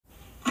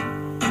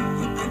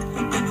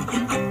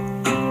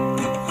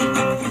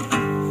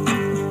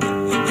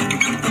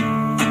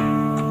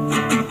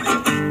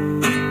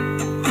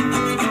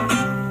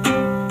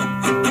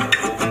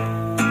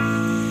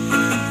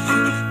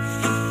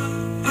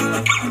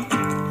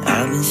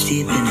I've been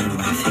steeping in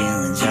my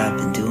feelings, I've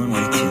been doing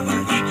way too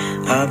much.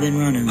 I've been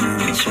running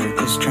around in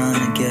circles trying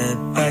to get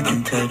back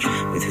in touch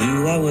with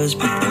who I was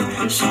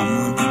before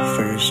someone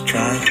first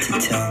tried to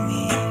tell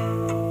me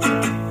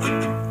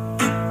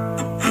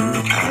who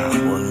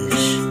I was.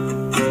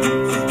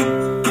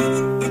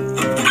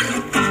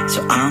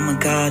 So I'm a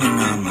god and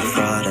I'm a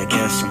fraud, I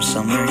guess I'm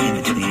somewhere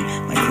in between.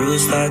 My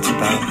cruelest thoughts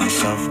about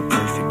myself, a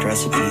perfect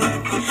recipe.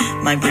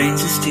 My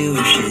brain's a stew of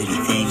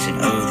shitty things, and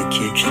oh, the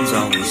kitchen's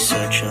always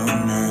such a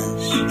mess.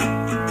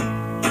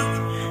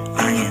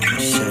 I am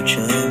such a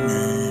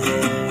mess.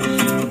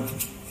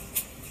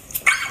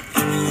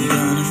 I'm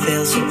gonna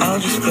fail, so I'll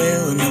just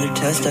flail. Another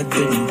test I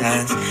couldn't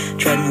pass.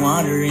 Treading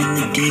water in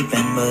the deep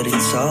end, but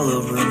it's all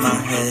over in my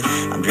head.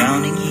 I'm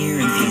drowning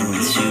here and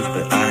feeling soup,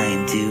 but I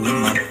am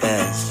doing my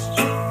best.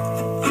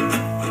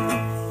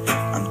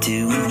 I'm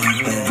doing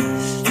my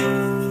best.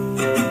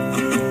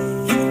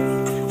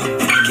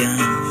 Again.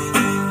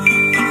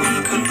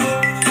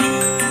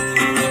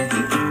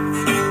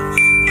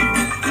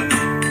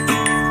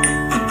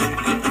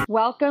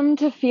 Welcome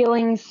to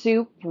Feeling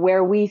Soup,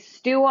 where we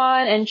stew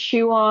on and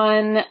chew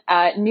on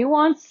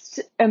nuanced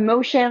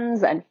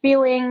emotions and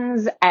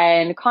feelings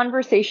and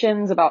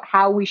conversations about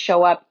how we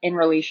show up in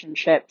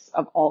relationships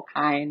of all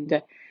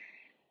kind.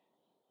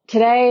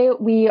 Today,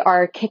 we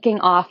are kicking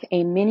off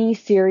a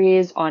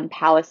mini-series on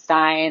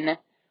Palestine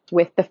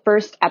with the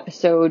first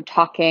episode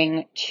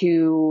talking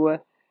to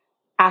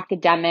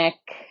academic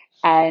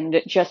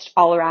and just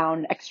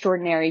all-around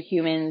extraordinary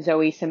human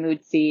Zoé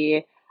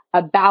Samudzi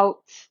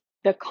about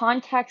the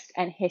context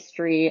and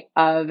history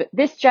of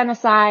this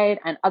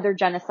genocide and other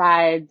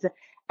genocides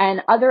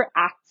and other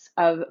acts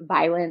of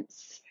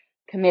violence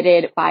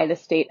committed by the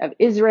state of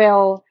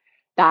Israel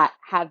that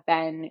have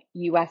been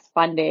U.S.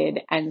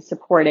 funded and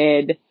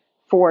supported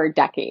for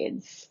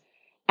decades.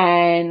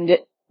 And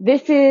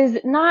this is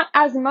not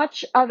as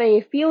much of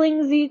a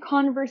feelingsy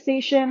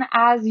conversation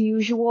as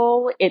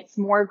usual. It's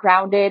more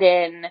grounded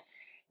in,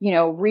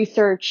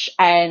 research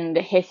and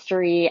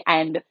history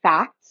and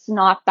facts.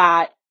 Not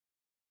that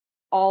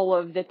all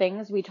of the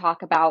things we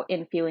talk about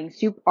in Feeling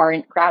Soup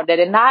aren't grounded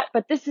in that,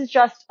 but this is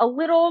just a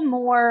little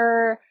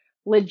more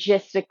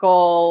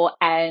logistical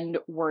and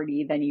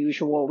wordy than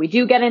usual. We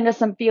do get into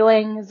some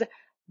feelings,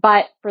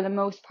 but for the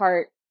most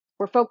part,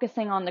 we're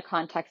focusing on the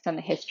context and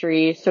the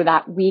history so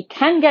that we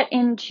can get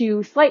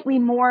into slightly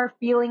more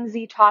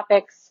feelingsy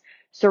topics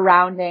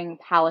surrounding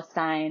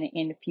Palestine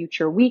in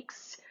future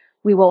weeks.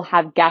 We will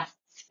have guests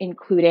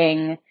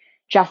including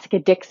Jessica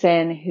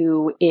Dixon,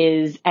 who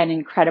is an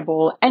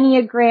incredible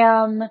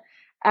Enneagram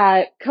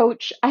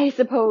coach, I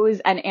suppose,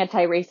 an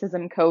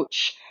anti-racism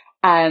coach,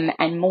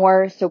 and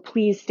more. So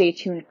please stay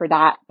tuned for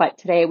that. But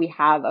today we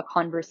have a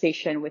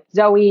conversation with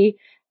Zoe,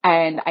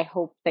 and I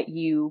hope that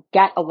you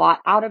get a lot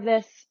out of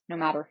this, no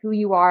matter who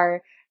you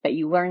are, that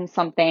you learn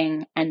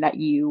something, and that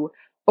you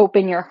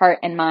open your heart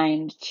and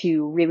mind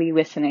to really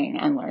listening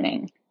and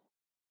learning.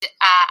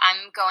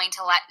 I'm going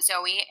to let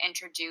Zoe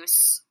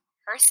introduce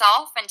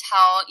herself and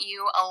tell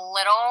you a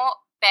little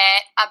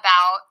bit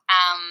about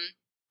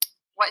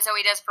what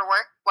Zoe does for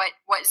work,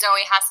 what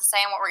Zoe has to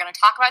say, and what we're going to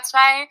talk about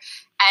today,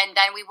 and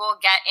then we will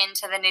get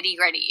into the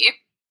nitty-gritty.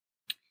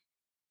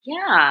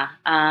 Yeah,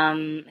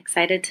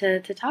 excited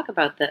to talk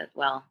about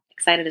well,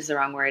 excited is the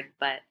wrong word,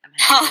 but I'm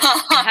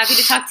happy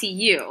to talk to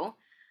you.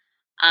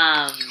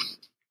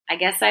 I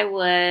guess I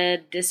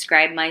would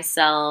describe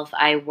myself.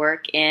 I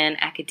work in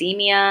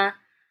academia.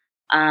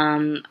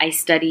 I'm a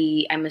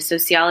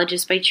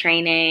sociologist by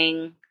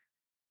training.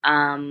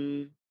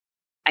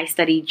 I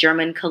study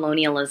German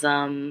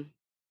colonialism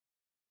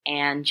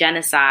and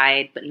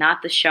genocide, but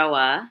not the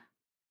Shoah.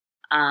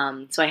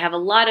 So I have a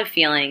lot of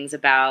feelings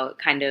about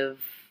kind of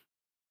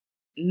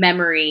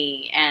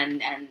memory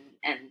and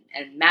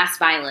mass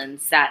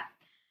violence that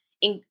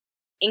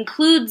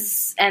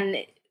includes and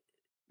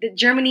that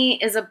Germany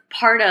is a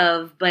part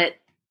of, but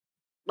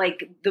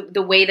like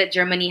the way that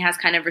Germany has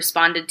kind of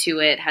responded to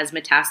it has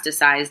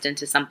metastasized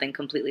into something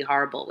completely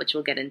horrible, which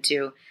we'll get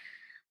into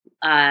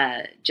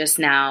just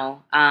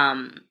now.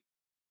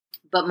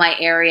 But my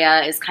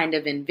area is kind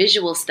of in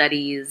visual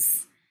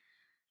studies,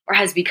 or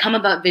has become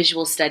about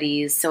visual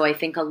studies. So I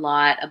think a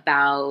lot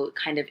about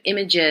kind of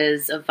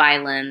images of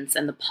violence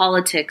and the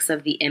politics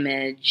of the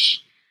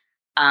image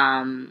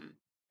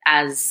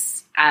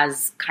as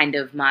kind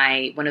of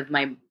one of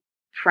my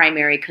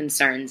primary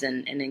concerns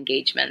and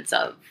engagements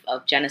of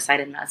genocide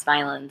and mass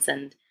violence.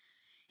 And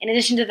in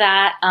addition to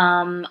that,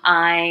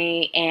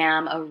 I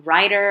am a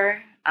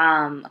writer, a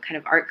kind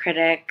of art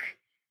critic,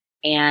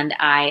 and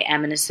I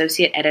am an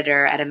associate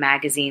editor at a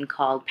magazine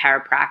called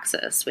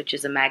Parapraxis, which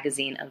is a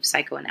magazine of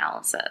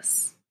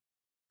psychoanalysis.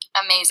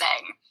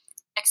 Amazing.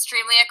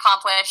 Extremely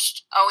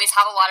accomplished. Always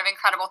have a lot of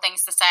incredible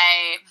things to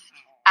say.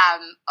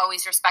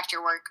 Always respect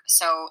your work,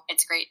 so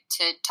it's great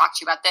to talk to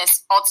you about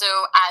this. Also,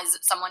 as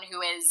someone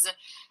who is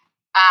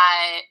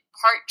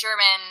part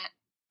German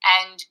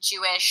and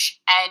Jewish,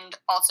 and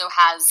also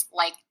has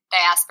like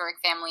diasporic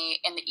family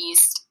in the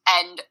East,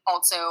 and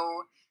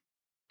also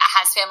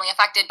has family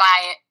affected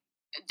by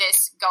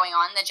this going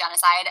on, the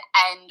genocide,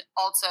 and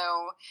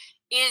also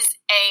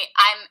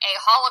I'm a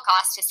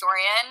Holocaust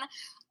historian.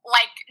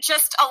 Like,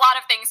 just a lot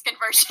of things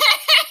converging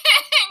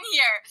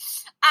here.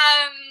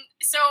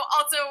 So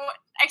also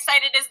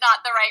excited is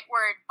not the right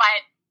word,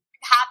 but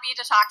happy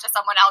to talk to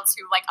someone else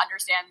who like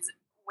understands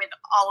with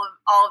all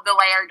of the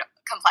layered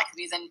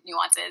complexities and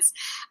nuances.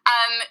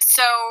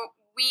 So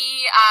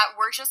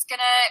we're just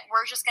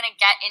gonna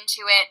get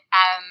into it,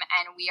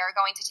 and we are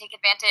going to take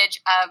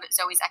advantage of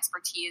Zoe's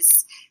expertise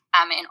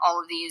in all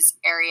of these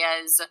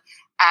areas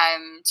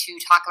to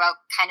talk about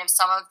kind of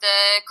some of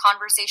the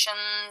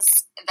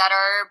conversations that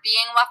are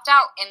being left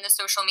out in the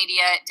social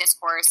media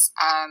discourse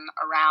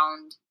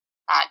around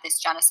this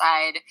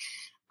genocide.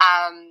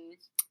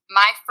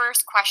 My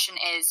first question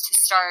is to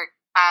start,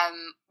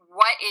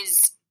 what is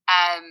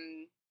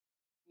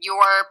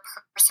your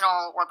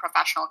personal or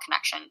professional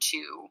connection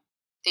to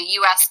the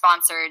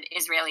U.S.-sponsored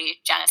Israeli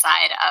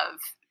genocide of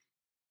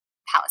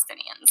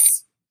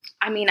Palestinians?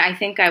 I mean, I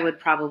think I would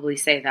probably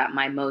say that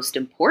my most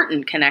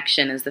important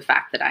connection is the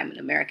fact that I'm an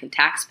American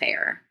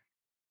taxpayer.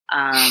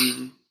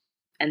 And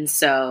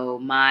so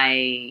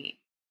my,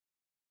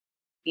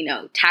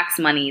 tax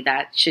money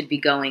that should be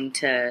going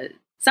to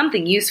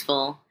something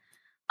useful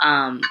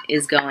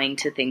is going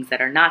to things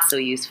that are not so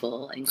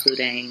useful,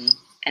 including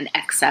an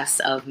excess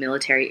of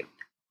military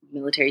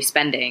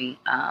spending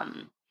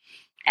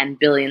and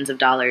billions of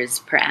dollars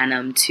per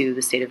annum to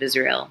the state of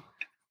Israel.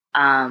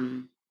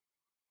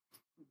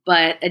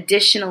 But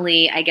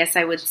additionally, I guess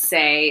I would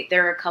say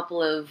there are a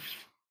couple of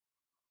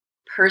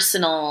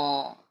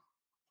personal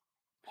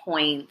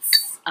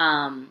points.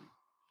 I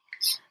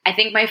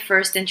think my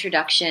first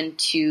introduction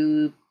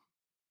to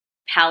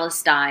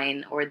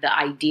Palestine, or the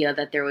idea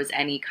that there was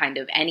any kind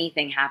of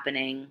anything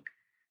happening,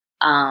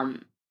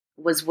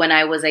 was when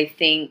I was, I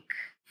think,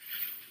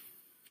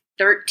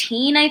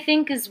 13, I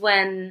think, is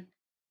when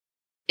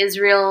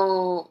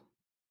Israel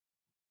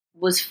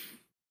was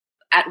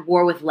at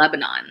war with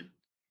Lebanon.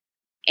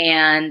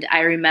 And I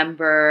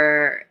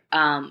remember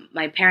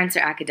my parents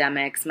are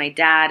academics. My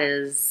dad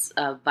is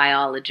a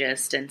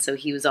biologist, and so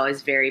he was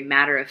always very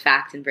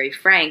matter-of-fact and very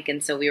frank.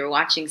 And so we were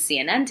watching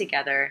CNN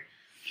together,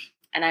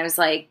 and I was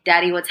like,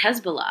 Daddy, what's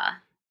Hezbollah?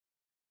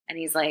 And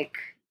he's like,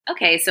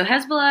 okay, so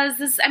Hezbollah is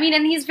this,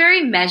 and he's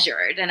very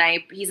measured, and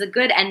he's a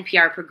good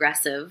NPR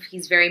progressive.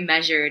 He's very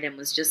measured and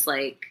was just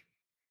like,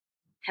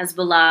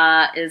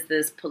 Hezbollah is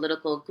this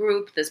political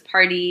group, this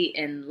party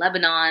in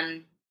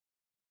Lebanon,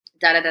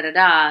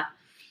 da-da-da-da-da.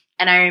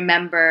 And I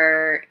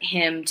remember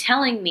him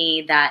telling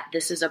me that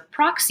this is a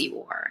proxy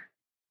war.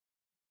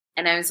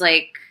 And I was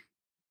like,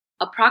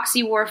 a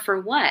proxy war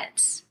for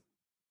what?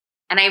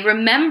 And I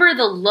remember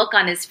the look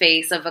on his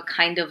face of a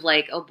kind of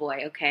like, oh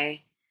boy,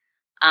 okay.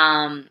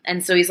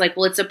 And so he's like,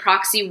 well, it's a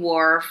proxy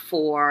war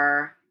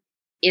for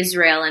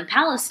Israel and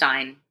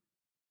Palestine.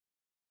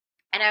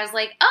 And I was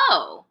like,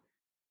 oh,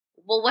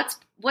 well,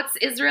 what's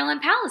Israel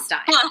and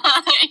Palestine?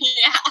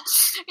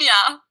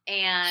 Yeah.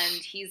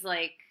 And he's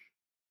like,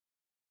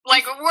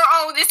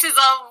 this is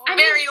a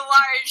very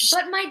large.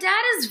 But my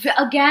dad is,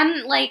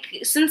 again, like,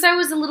 since I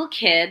was a little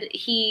kid,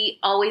 he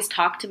always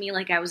talked to me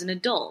like I was an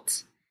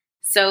adult.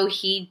 So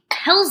he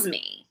tells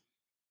me,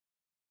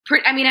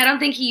 I don't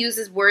think he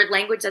uses word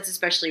language that's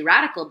especially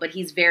radical, but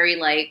he's very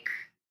like,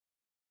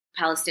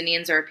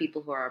 Palestinians are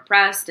people who are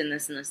oppressed and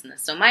this and this and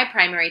this. So my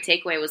primary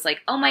takeaway was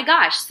like, oh my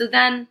gosh, so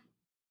then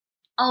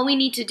all we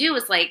need to do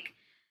is like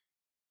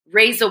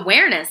raise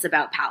awareness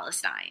about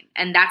Palestine.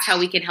 And that's how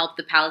we can help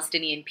the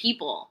Palestinian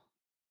people.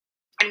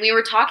 And we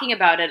were talking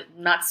about it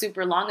not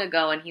super long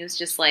ago, and he was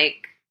just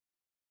like,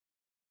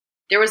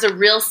 there was a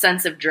real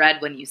sense of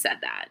dread when you said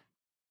that.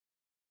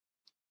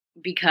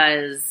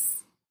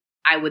 Because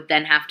I would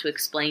then have to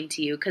explain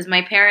to you, because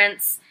my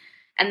parents,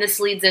 and this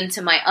leads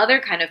into my other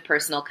kind of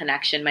personal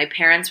connection, my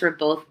parents were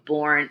both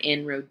born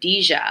in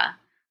Rhodesia,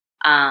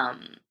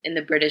 in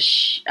the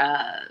British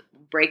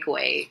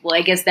breakaway. Well,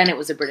 I guess then it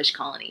was a British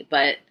colony,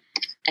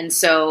 and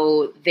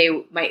so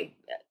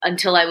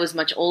until I was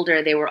much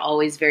older, they were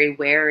always very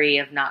wary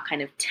of not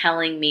kind of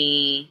telling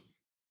me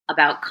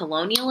about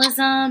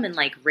colonialism and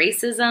like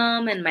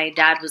racism. And my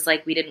dad was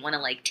like, we didn't want to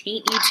like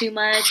taint you too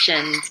much.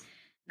 And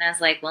I was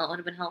like, well, it would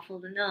have been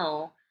helpful to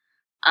know.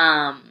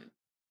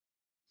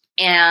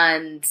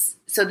 And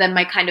so then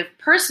my kind of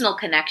personal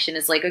connection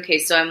is like, okay,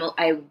 so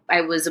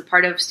I was a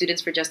part of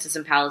Students for Justice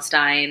in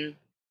Palestine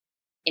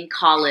in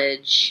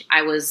college.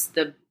 I was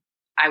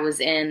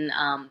in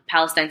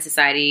Palestine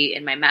Society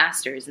in my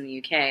master's in the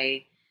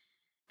UK.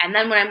 And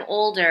then when I'm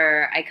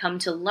older, I come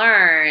to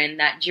learn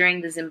that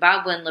during the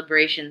Zimbabwean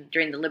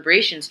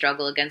liberation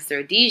struggle against the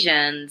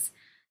Rhodesians,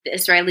 the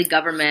Israeli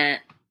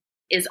government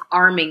is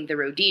arming the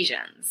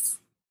Rhodesians.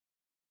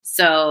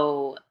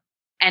 So,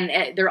 and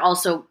they're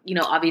also,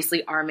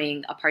 obviously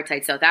arming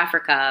apartheid South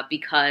Africa,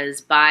 because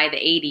by the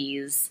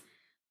 80s,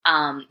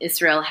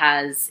 Israel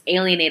has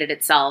alienated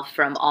itself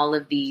from all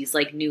of these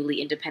like newly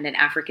independent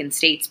African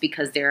states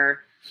because they're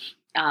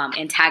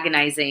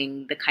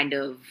antagonizing the kind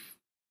of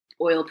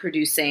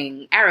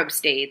oil-producing Arab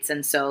states.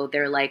 And so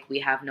they're like, we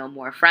have no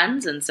more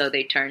friends. And so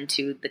they turn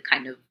to the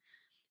kind of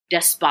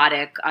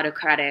despotic,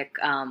 autocratic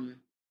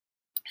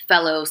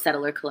fellow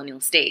settler colonial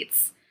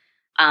states.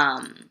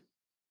 And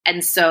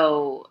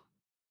so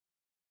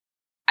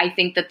I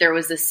think that there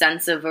was a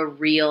sense of a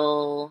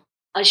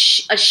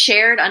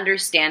shared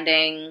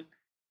understanding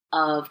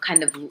of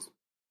kind of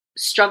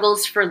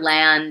struggles for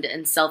land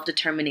and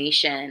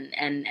self-determination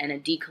and a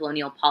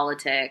decolonial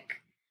politic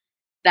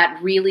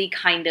that really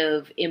kind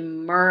of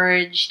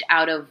emerged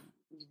out of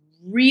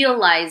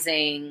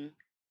realizing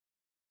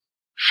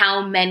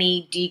how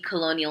many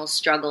decolonial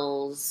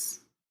struggles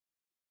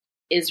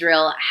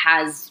Israel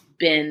has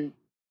been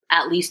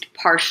at least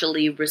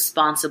partially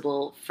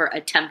responsible for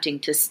attempting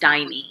to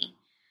stymie.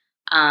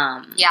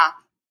 And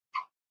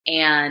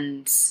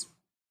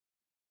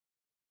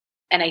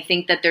I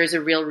think that there's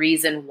a real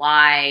reason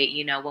why,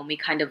 when we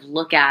kind of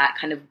look at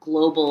kind of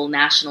global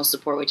national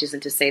support, which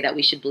isn't to say that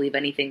we should believe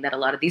anything that a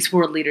lot of these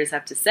world leaders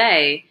have to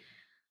say,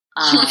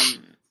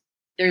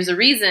 there's a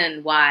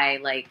reason why,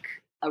 like,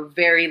 a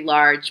very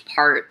large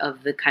part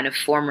of the kind of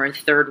former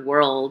third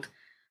world,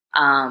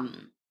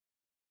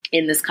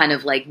 in this kind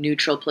of like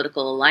neutral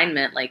political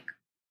alignment, like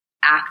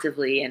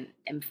actively and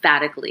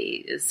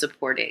emphatically is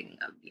supporting,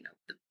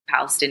 the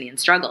Palestinian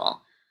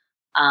struggle.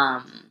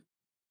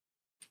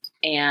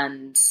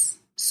 And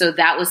so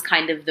that was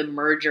kind of the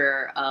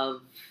merger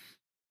of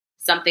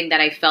something that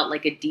I felt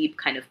like a deep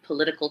kind of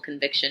political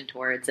conviction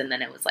towards. And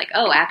then it was like,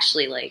 oh,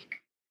 actually,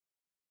 like,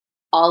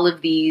 all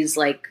of these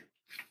like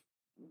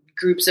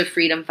groups of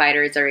freedom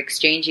fighters are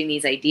exchanging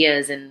these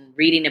ideas and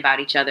reading about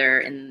each other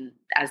and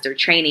as they're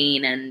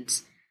training. And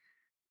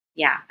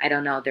yeah, I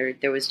don't know,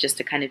 there was just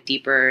a kind of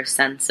deeper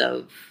sense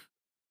of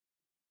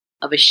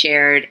a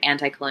shared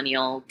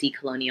anti-colonial,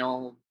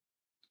 decolonial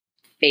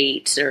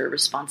fate or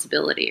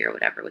responsibility or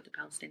whatever with the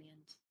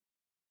Palestinians.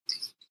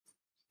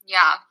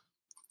 Yeah.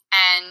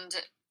 And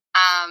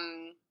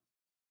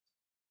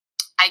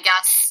I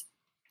guess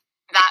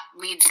that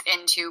leads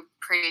into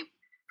pretty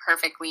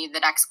perfectly the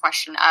next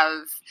question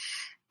of,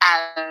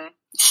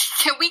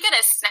 can we get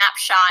a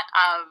snapshot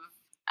of,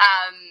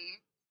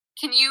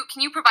 can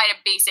you provide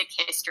a basic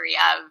history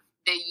of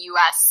the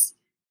U.S.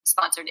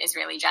 sponsored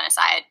Israeli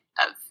genocide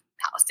of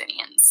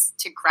Palestinians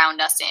to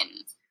ground us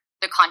in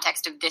the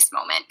context of this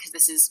moment? Because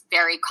this is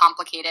very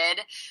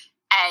complicated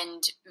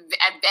and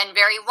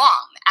very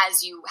long,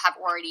 as you have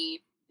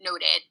already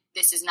noted.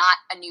 This is not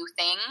a new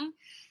thing.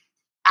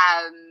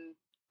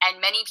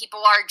 And many people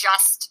are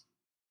just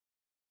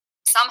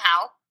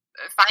somehow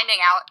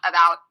finding out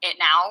about it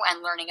now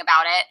and learning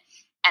about it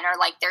and are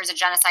like, there's a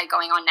genocide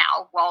going on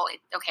now. Well,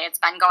 it's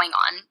been going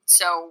on.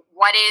 So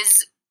what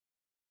is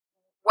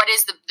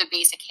the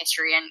basic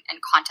history and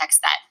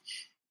context that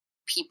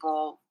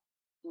people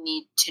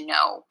need to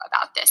know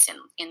about this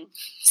in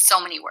so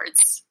many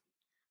words?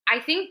 I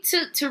think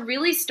to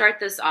really start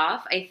this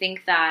off, I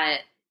think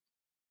that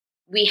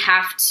we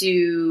have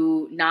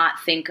to not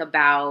think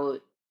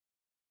about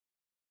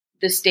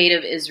the state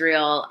of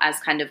Israel as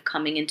kind of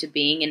coming into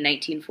being in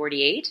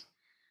 1948.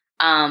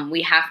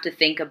 We have to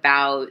think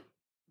about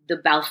the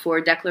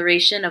Balfour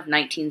Declaration of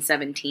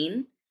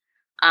 1917.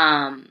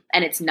 And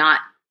it's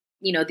not,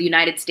 the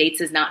United States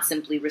is not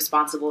simply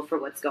responsible for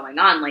what's going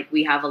on. Like,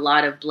 we have a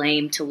lot of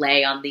blame to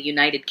lay on the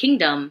United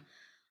Kingdom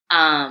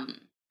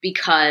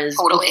because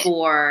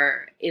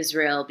before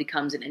Israel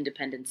becomes an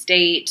independent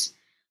state,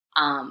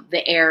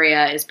 the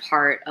area is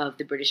part of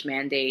the British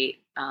Mandate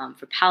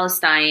for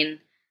Palestine.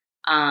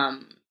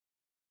 And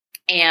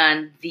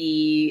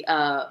the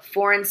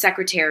foreign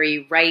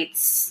secretary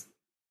writes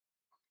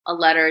a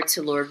letter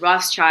to Lord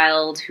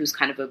Rothschild, who's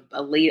kind of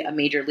a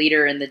major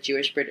leader in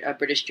the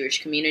British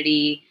Jewish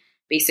community,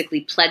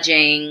 basically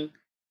pledging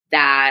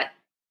that,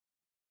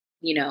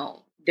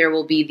 there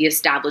will be the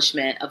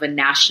establishment of a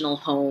national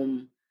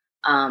home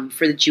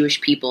for the Jewish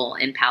people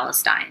in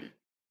Palestine.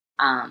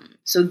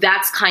 So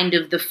that's kind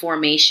of the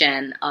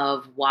formation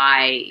of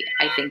why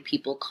I think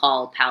people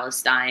call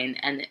Palestine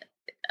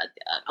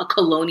a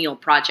colonial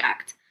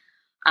project.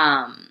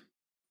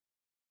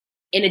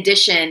 In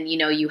addition,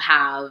 you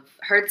have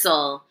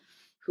Herzl,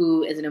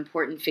 who is an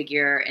important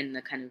figure in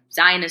the kind of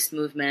Zionist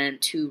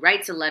movement, who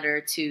writes a letter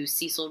to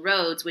Cecil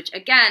Rhodes, which,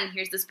 again,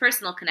 here's this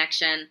personal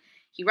connection.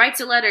 He writes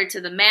a letter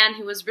to the man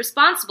who was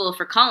responsible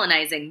for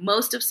colonizing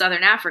most of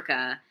southern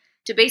Africa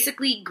to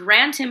basically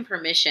grant him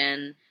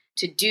permission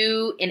to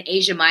do in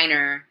Asia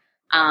Minor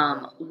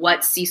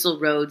what Cecil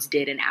Rhodes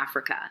did in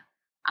Africa.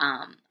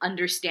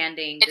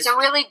 Understanding it's a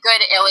really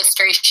good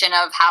illustration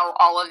of how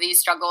all of these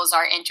struggles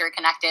are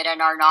interconnected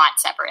and are not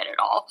separate at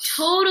all.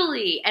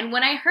 Totally. And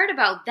when I heard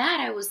about that,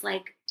 I was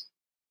like,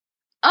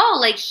 oh,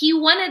 like he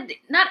wanted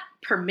not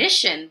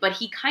permission, but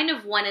he kind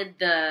of wanted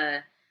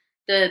the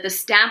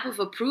stamp of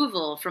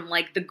approval from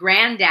like the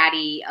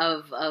granddaddy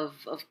of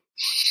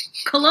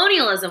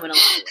colonialism in a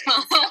lot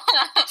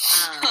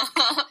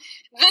of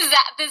ways.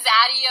 the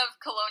zaddy of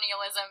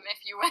colonialism, if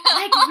you will.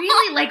 Like,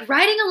 really, like,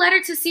 writing a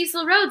letter to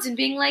Cecil Rhodes and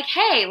being like,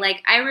 hey,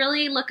 like, I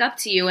really look up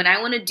to you and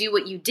I want to do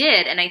what you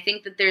did. And I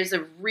think that there's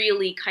a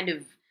really kind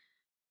of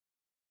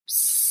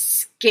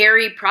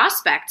scary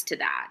prospect to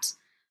that.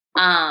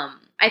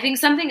 I think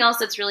something else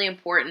that's really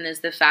important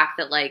is the fact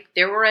that, like,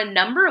 there were a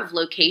number of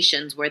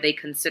locations where they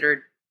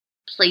considered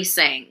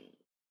placing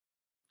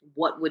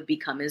what would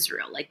become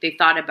Israel. Like, they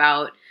thought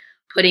about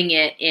putting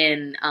it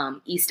in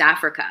East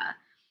Africa,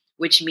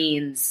 which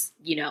means,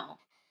 you know,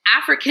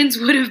 Africans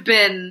would have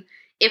been,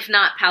 if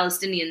not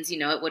Palestinians, you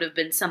know, it would have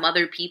been some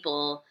other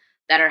people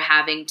that are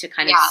having to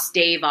kind of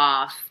stave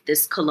off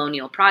this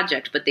colonial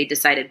project. But they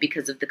decided,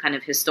 because of the kind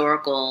of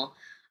historical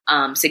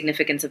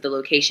significance of the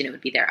location, it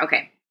would be there.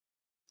 Okay.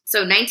 So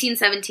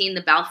 1917,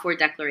 the Balfour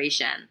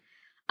Declaration.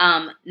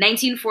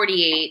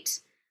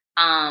 1948,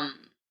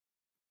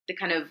 the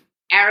kind of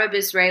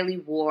Arab-Israeli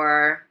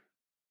war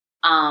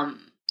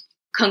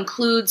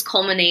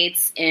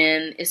culminates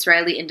in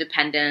Israeli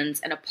independence.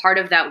 And a part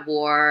of that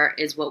war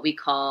is what we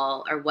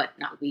call, or what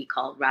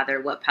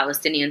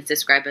Palestinians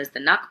describe as the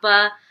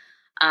Nakba,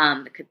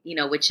 you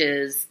know, which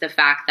is the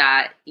fact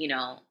that, you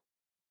know,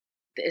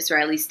 the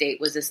Israeli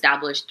state was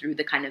established through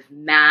the kind of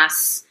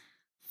mass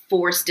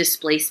forced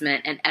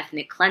displacement and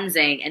ethnic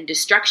cleansing and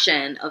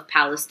destruction of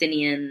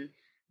Palestinian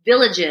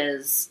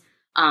villages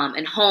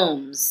and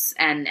homes,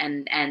 and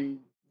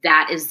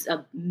that is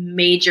a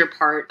major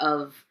part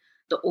of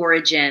the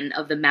origin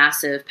of the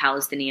massive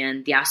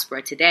Palestinian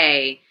diaspora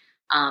today.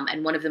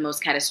 And one of the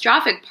most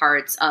catastrophic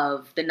parts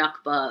of the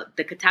Nakba,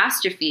 the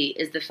catastrophe,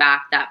 is the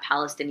fact that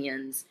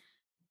Palestinians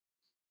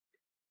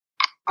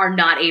are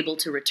not able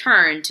to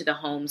return to the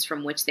homes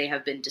from which they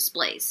have been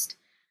displaced.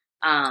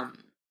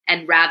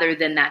 And rather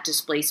than that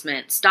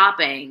displacement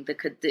stopping,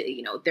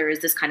 you know, there is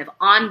this kind of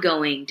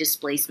ongoing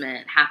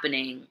displacement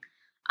happening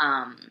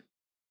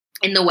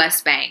in the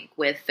West Bank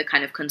with the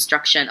kind of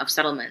construction of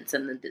settlements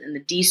and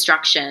the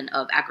destruction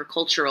of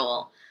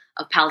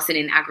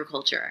Palestinian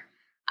agriculture.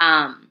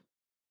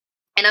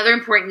 Another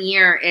important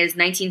year is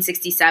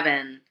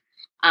 1967,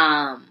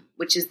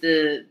 which is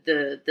the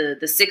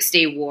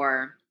 6-Day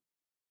War.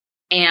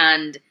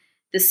 And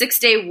the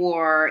 6-Day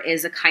War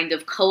is a kind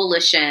of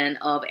coalition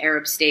of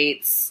Arab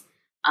states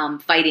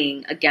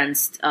fighting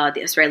against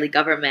the Israeli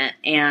government,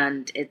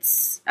 and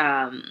it's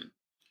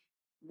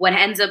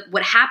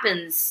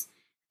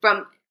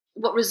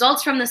what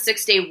results from the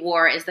 6-Day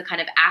War is the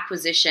kind of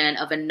acquisition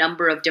of a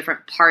number of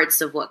different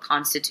parts of what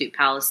constitute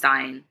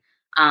Palestine.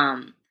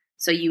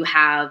 So you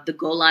have the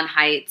Golan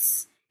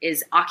Heights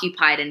is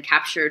occupied and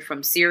captured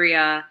from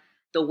Syria.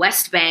 The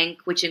West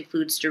Bank, which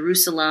includes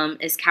Jerusalem,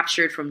 is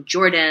captured from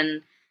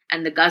Jordan,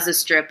 and the Gaza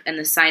Strip and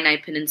the Sinai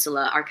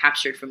Peninsula are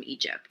captured from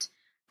Egypt.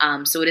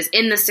 So it is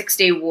in the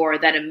 6-Day War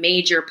that a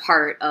major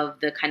part of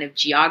the kind of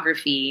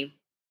geography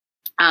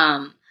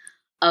of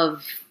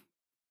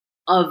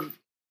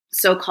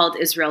so-called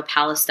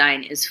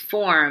Israel-Palestine is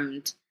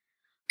formed.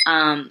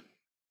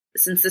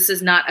 Since this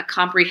is not a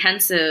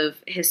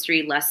comprehensive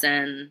history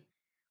lesson,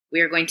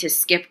 we are going to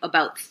skip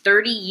about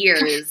 30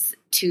 years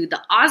to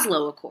the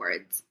Oslo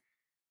Accords.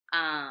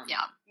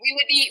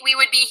 We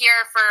would be here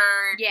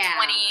for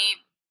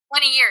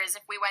 20 years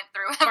if we went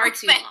through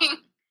everything. Far too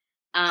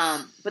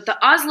long. But the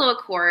Oslo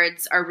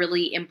Accords are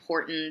really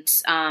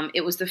important.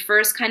 It was the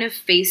first kind of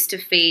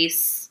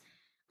face-to-face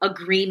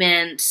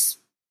agreement,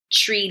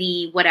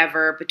 treaty,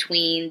 whatever,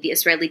 between the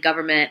Israeli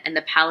government and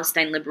the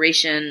Palestine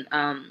Liberation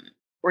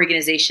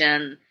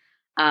Organization,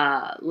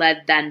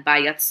 led then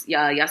by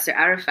Yasser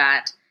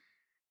Arafat.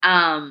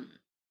 And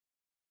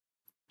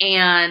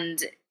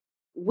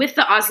with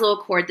the Oslo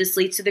Accord, this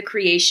leads to the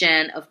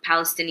creation of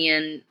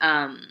Palestinian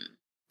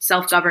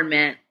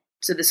self-government.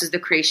 So this is the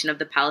creation of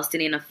the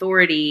Palestinian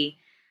Authority.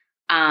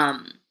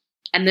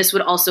 And this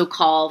would also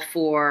call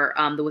for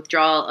the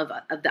withdrawal of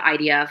the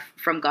IDF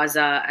from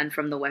Gaza and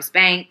from the West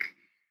Bank.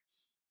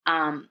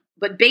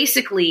 But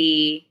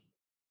basically,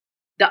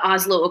 the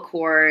Oslo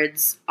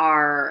Accords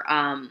are,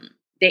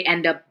 they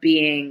end up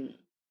being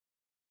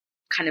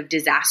kind of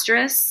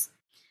disastrous.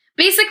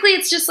 Basically,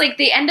 it's just like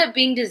they end up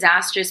being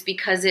disastrous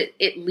because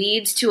it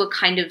leads to a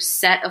kind of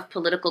set of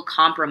political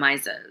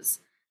compromises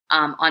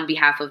on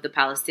behalf of the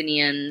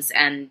Palestinians.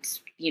 And,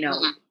 you know,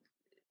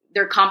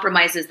 they're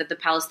compromises that the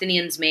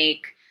Palestinians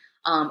make,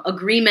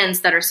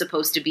 agreements that are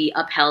supposed to be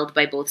upheld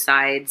by both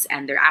sides,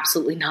 and they're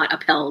absolutely not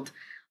upheld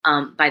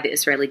by the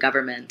Israeli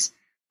government.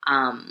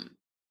 I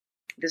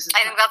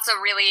think that's a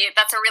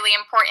really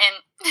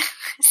important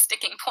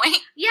sticking point.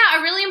 Yeah,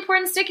 a really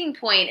important sticking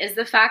point is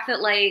the fact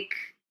that, like,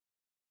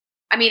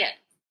 I mean,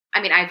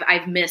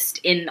 I've missed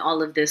in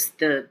all of this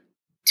the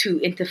two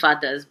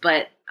intifadas,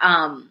 but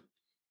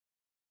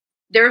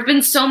there have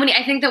been so many.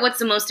 I think that what's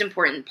the most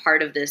important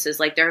part of this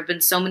is, like, there have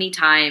been so many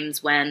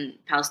times when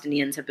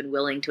Palestinians have been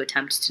willing to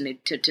attempt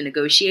to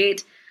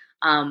negotiate,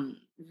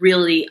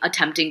 really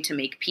attempting to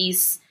make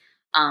peace.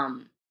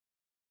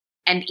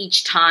 And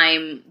each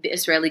time the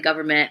Israeli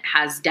government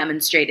has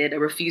demonstrated a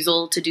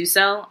refusal to do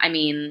so. I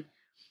mean,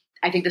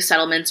 I think the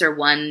settlements are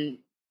one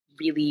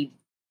really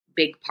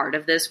big part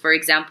of this, for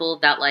example,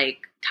 that like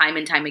time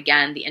and time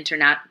again, the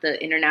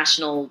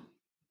international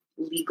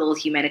legal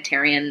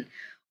humanitarian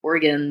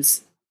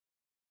organs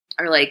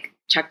are like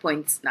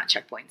not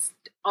checkpoints,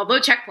 although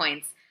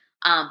checkpoints,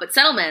 but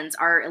settlements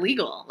are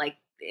illegal. Like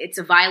it's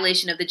a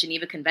violation of the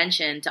Geneva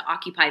Convention to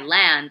occupy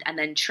land and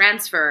then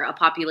transfer a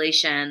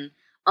population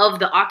of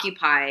the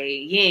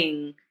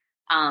occupying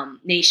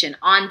nation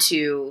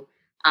onto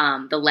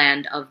the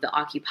land of the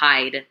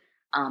occupied.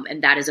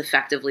 And that is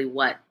effectively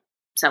what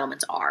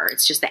settlements are.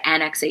 It's just the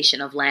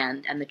annexation of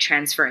land and the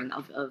transferring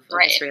of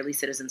Israeli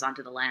citizens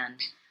onto the land.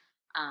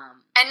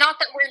 And not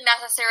that we're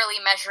necessarily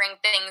measuring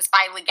things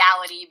by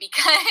legality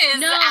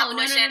because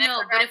abolition,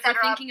 no. But if we're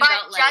thinking but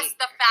about like just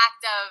the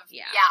fact of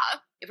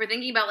if we're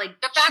thinking about like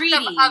the fact treaties,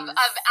 of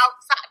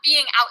outside,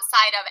 being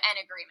outside of an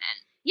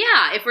agreement.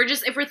 Yeah, if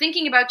we're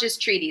thinking about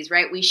just treaties,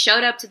 right? We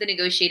showed up to the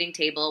negotiating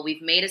table,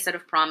 we've made a set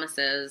of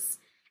promises,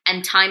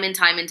 and time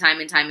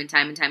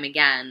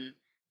again,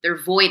 they're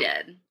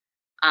voided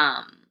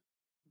by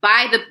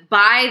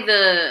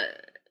the.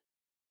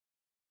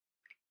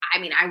 I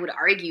mean, I would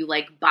argue,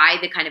 like, by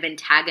the kind of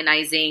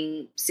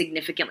antagonizing,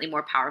 significantly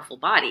more powerful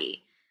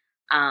body.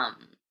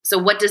 So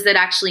what does that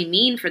actually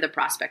mean for the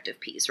prospect of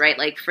peace, right?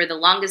 Like, for the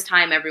longest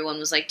time, everyone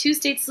was like,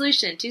 two-state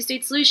solution.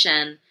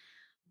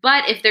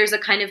 But if there's a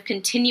kind of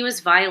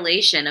continuous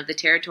violation of the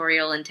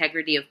territorial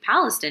integrity of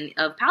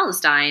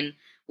Palestine,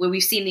 where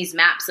we've seen these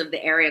maps of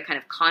the area kind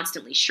of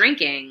constantly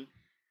shrinking,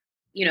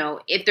 you know,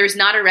 if there's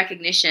not a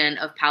recognition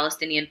of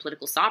Palestinian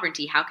political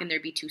sovereignty, how can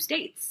there be two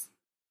states?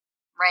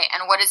 Right,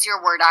 and what does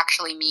your word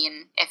actually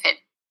mean if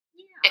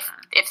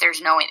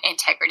there's no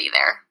integrity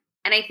there?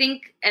 And I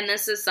think, and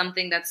this is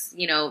something that's,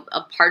 you know,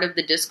 a part of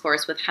the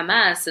discourse with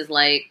Hamas is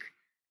like,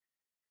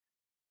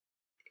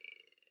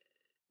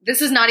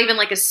 this is not even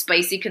like a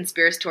spicy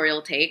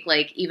conspiratorial take.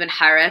 Like even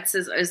Haaretz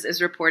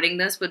is reporting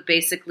this, but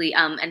basically,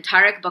 and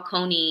Tarek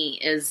Bakoni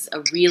is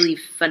a really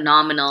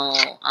phenomenal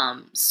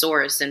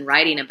source in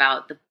writing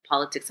about the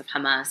politics of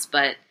Hamas.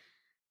 But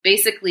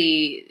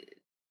basically,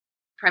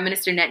 Prime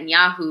Minister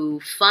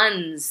Netanyahu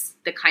funds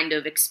the kind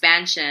of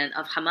expansion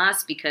of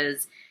Hamas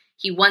because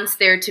he wants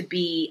there to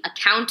be a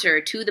counter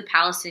to the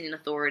Palestinian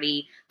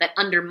Authority that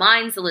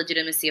undermines the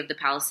legitimacy of the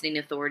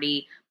Palestinian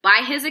Authority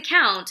by his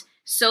account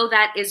so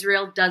that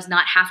Israel does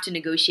not have to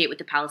negotiate with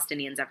the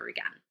Palestinians ever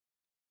again.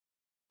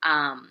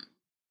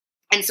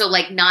 And so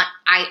like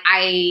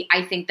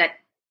I think that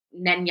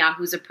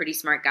Netanyahu's a pretty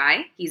smart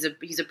guy. He's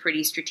a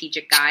pretty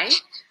strategic guy.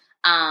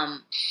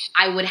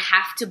 I would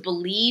have to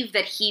believe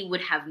that he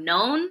would have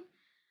known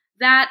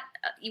that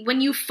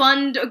when you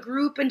fund a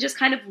group and just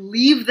kind of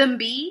leave them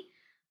be,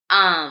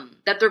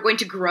 that they're going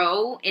to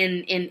grow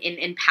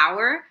in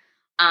power.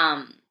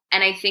 And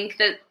I think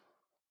that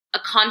a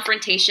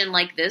confrontation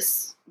like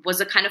this was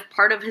a kind of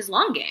part of his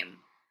long game.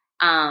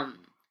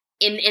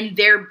 In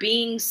there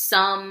being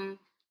some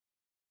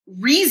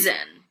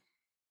reason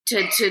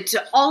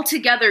to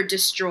altogether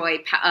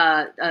destroy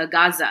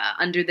Gaza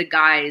under the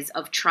guise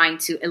of trying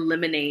to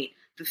eliminate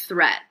the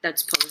threat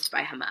that's posed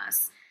by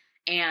Hamas.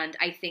 And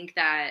I think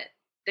that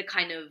the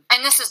kind of...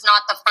 And this is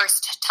not the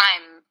first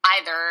time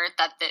either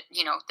that,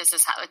 this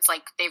is how it's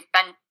like they've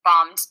been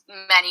bombed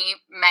many,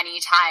 many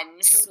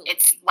times. Totally.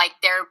 It's like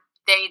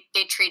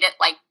they treat it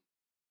like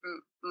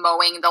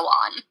mowing the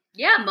lawn.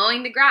 Yeah,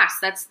 mowing the grass.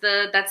 That's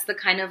the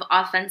kind of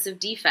offensive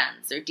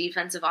defense or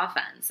defensive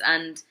offense.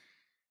 And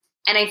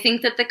I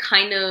think that the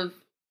kind of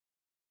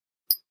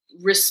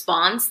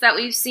response that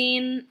we've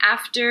seen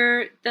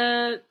after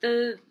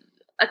the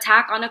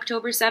attack on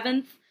October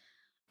 7th,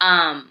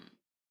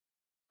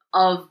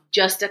 of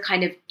just a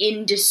kind of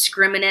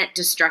indiscriminate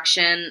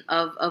destruction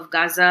of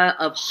Gaza,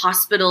 of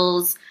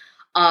hospitals,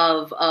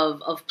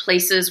 of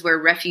places where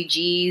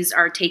refugees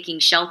are taking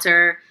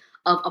shelter,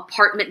 of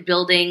apartment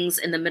buildings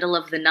in the middle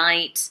of the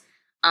night.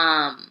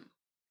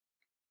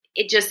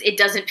 It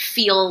doesn't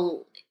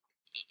feel,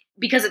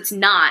 because it's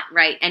not,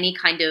 right, any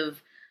kind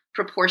of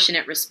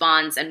proportionate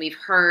response. And we've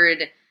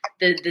heard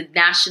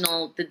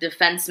the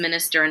defense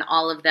minister and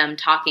all of them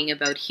talking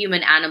about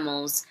human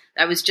animals.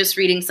 I was just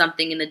reading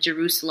something in the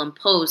Jerusalem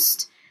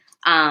Post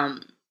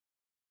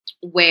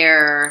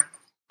where,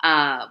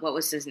 what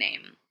was his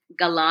name?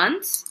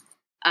 Gallant,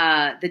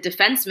 the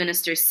defense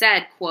minister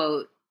said,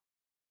 quote,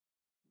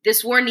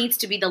 "This war needs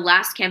to be the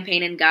last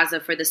campaign in Gaza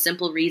for the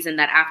simple reason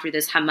that after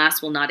this,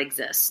 Hamas will not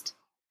exist.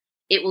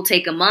 It will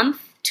take a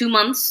month, 2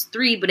 months,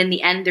 3, but in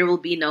the end, there will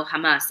be no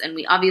Hamas." And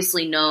we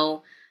obviously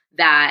know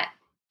that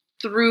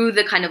through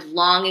the kind of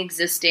long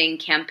existing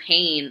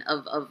campaign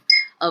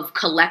of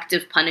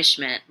collective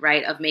punishment,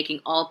 right, of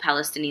making all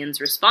Palestinians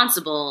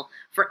responsible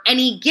for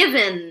any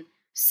given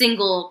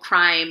single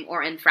crime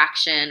or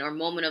infraction or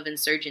moment of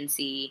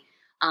insurgency,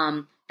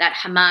 that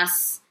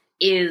Hamas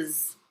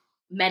is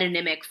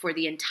metonymic for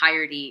the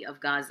entirety of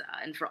Gaza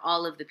and for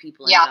all of the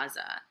people in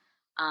Gaza.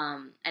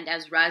 And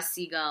as Raz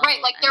Segal...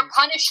 Right, like they're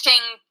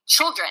punishing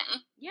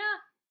children. Yeah.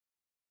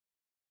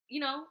 You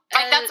know...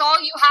 Like that's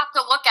all you have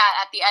to look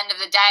at the end of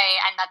the day,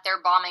 and that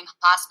they're bombing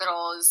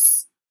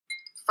hospitals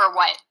for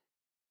what?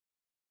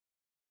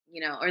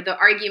 or the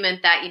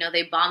argument that,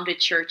 they bombed a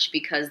church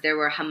because there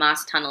were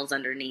Hamas tunnels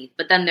underneath,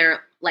 but then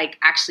they're like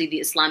actually the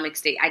Islamic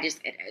State.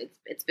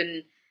 It's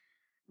been,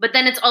 but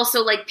then it's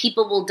also like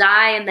people will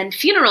die and then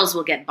funerals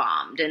will get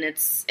bombed. And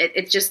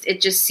it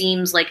just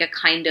seems like a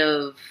kind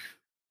of,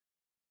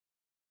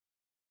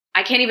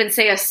 I can't even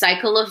say a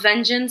cycle of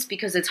vengeance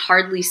because it's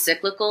hardly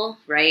cyclical,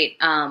 right?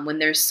 When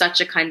there's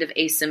such a kind of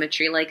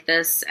asymmetry like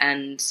this.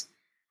 And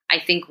I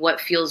think what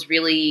feels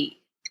really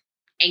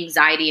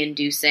anxiety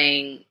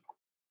inducing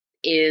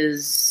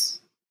is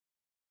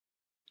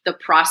the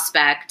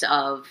prospect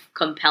of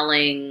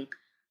compelling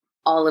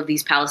all of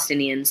these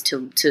Palestinians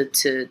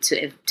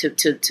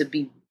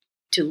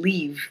to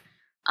leave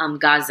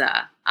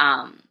Gaza,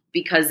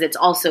 because it's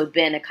also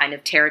been a kind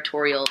of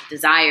territorial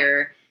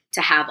desire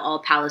to have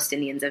all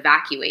Palestinians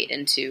evacuate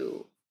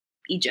into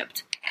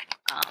Egypt,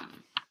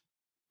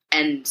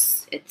 and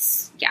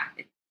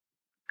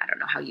I don't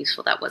know how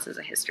useful that was as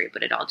a history,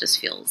 but it all just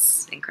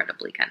feels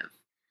incredibly kind of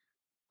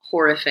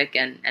horrific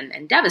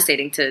and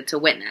devastating to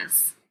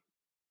witness.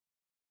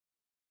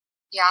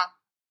 Yeah.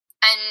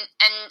 And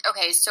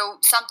okay, so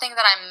something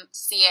that I'm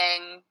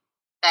seeing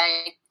that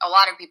a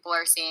lot of people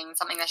are seeing,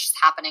 something that's just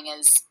happening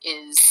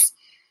is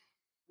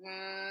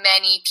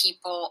many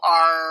people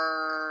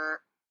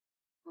are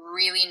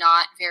really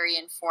not very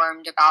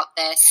informed about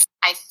this.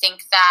 I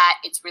think that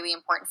it's really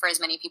important for as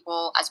many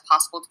people as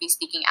possible to be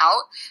speaking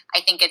out.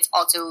 I think it's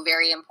also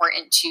very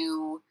important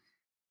to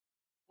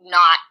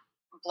not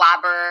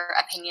blabber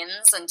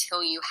opinions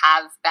until you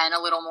have been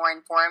a little more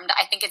informed.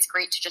 I think it's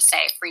great to just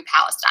say free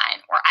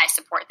Palestine or I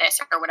support this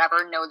or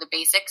whatever, know the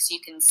basics.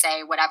 You can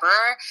say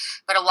whatever,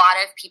 but a lot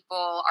of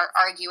people are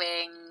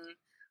arguing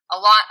a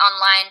lot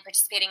online,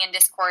 participating in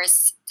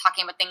discourse,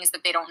 talking about things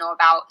that they don't know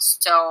about.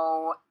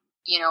 So,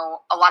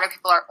 a lot of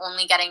people are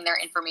only getting their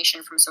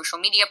information from social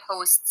media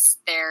posts.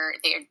 They're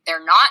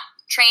not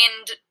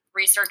trained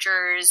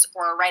researchers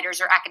or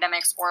writers or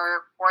academics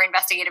or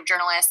investigative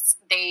journalists.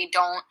 They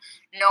don't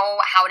know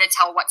how to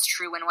tell what's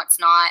true and what's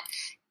not.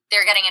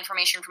 They're getting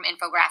information from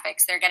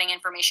infographics. They're getting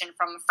information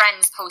from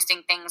friends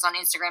posting things on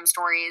Instagram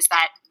stories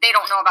that they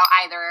don't know about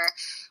either.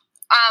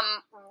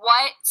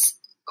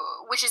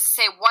 Which is to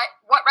say,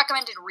 what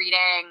recommended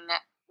reading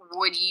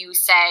would you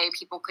say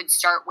people could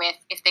start with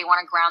if they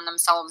want to ground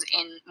themselves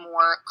in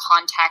more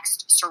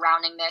context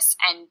surrounding this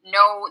and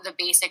know the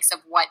basics of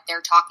what they're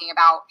talking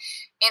about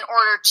in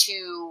order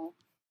to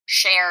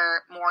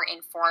share more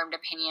informed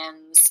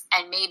opinions?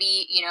 And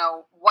maybe,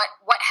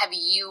 what have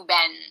you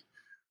been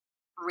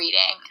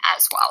reading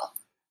as well?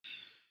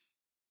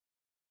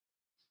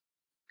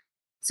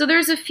 So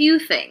there's a few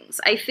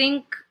things. I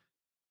think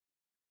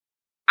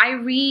I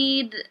have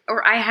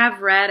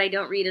read, I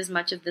don't read as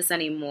much of this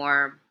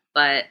anymore,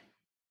 but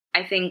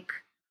I think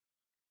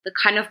the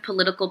kind of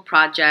political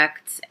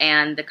project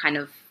and the kind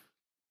of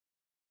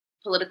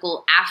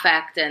political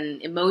affect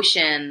and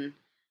emotion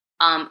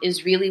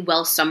is really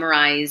well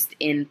summarized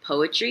in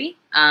poetry.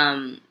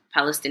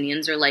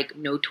 Palestinians are like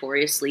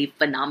notoriously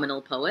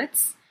phenomenal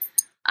poets.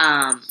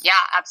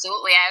 Yeah,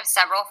 absolutely. I have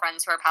several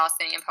friends who are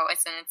Palestinian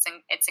poets, and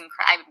it's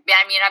incredible.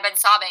 I mean, I've been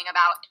sobbing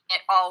about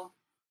it all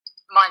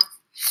month.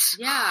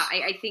 Yeah,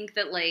 I think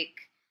that like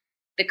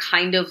the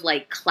kind of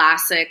like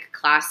classic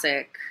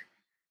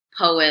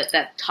poet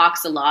that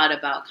talks a lot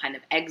about kind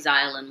of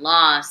exile and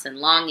loss and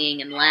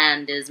longing and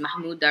land is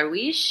Mahmoud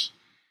Darwish.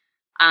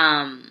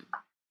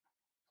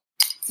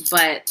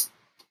 But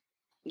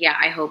yeah,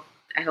 I hope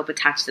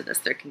attached to this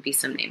there can be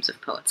some names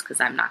of poets because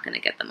I'm not going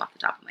to get them off the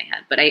top of my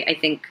head. But I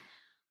think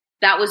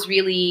that was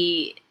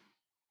really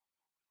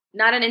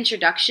not an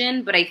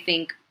introduction, but I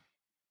think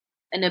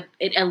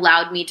it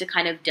allowed me to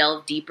kind of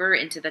delve deeper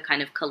into the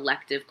kind of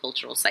collective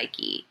cultural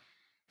psyche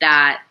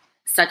that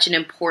such an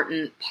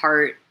important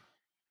part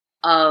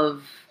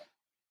of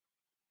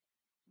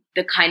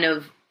the kind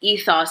of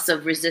ethos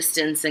of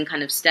resistance and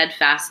kind of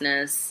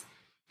steadfastness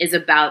is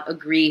about a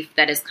grief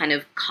that is kind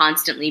of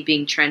constantly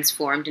being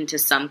transformed into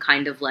some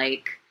kind of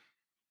like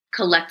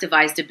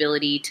collectivized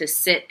ability to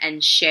sit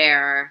and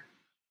share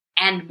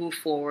and move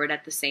forward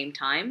at the same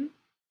time.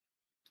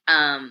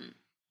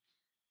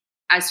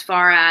 As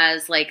far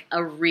as like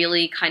a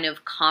really kind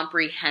of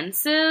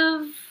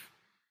comprehensive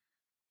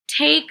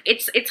take,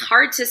 it's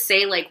hard to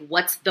say like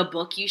what's the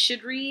book you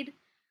should read.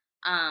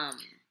 I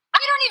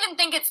don't even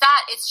think it's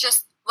that. It's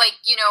just like,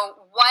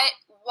 what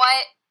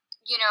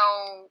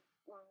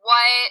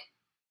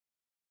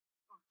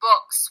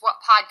books, what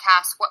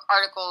podcasts, what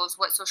articles,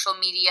 what social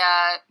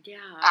media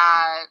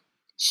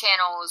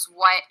channels,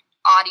 what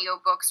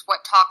audiobooks,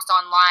 what talks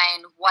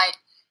online, what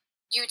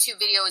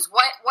YouTube videos,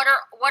 what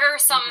are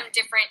some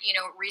different,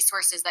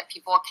 resources that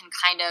people can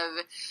kind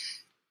of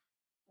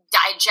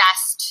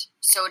digest,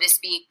 so to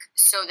speak,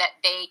 so that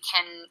they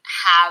can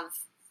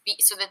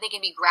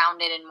be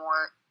grounded in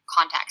more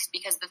context.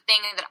 Because the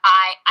thing that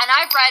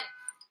I've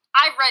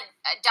read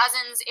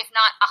dozens, if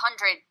not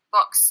 100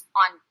 books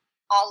on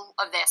all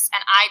of this,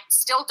 and I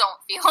still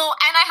don't feel,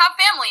 and I have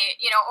family,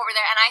 over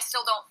there, and I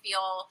still don't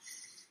feel,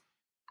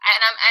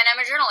 and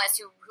I'm a journalist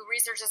who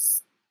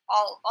researches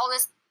all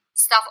this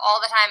stuff all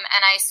the time,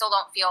 and I still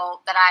don't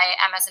feel that I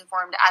am as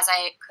informed as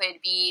I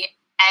could be,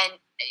 and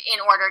in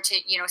order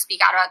to,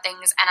 speak out about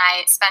things. And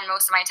I spend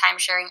most of my time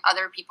sharing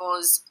other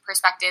people's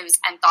perspectives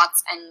and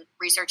thoughts and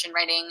research and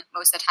writing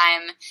most of the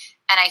time.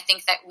 And I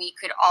think that we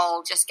could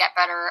all just get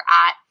better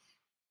at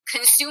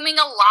consuming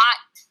a lot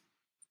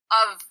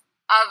of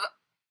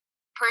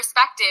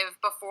perspective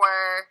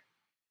before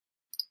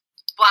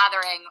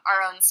blathering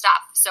our own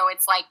stuff. So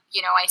it's like,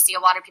 I see a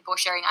lot of people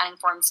sharing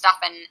uninformed stuff,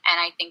 and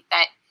I think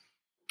that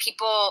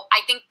people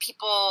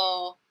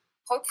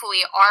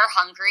hopefully are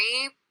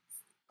hungry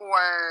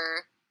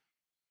for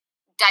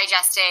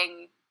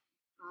digesting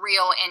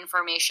real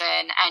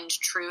information and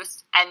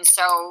truth. And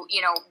so,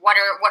 what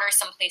are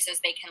some places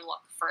they can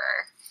look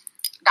for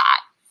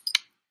that?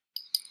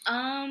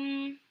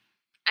 And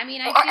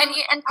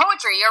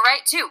poetry, you're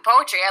right too.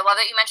 Poetry. I love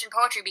that you mentioned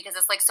poetry, because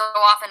it's like so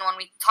often when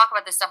we talk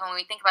about this stuff, when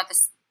we think about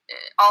this,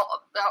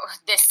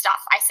 this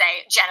stuff, I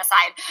say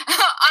genocide,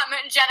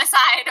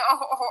 genocide,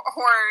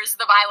 horrors,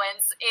 the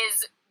violence,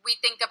 is we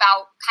think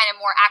about kind of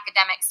more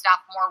academic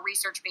stuff, more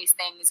research-based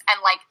things,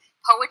 and like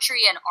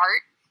poetry and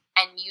art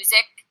and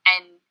music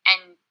and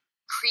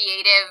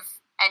creative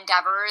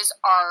endeavors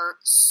are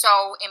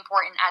so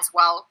important as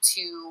well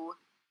to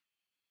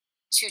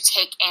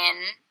take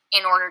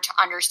in order to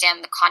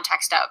understand the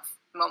context of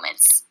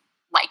moments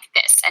like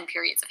this and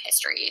periods of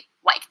history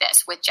like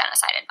this with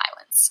genocide and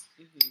violence.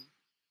 Mm-hmm.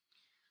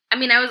 I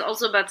mean, I was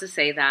also about to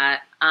say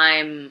that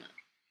I'm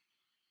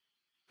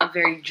a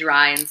very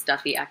dry and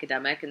stuffy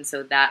academic, and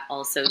so that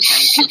also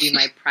tends to be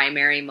my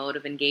primary mode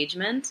of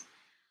engagement.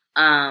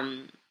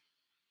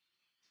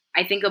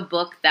 I think a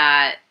book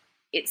that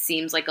it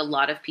seems like a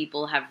lot of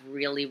people have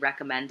really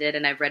recommended,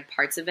 and I've read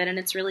parts of it, and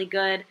it's really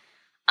good,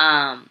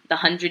 The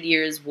 100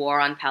 Years War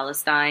on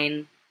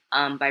Palestine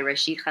by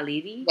Rashid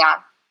Khalidi.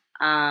 Yeah.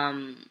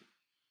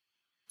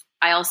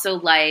 I also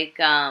like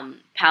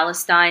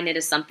Palestine, It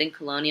Is Something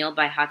Colonial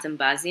by Hatem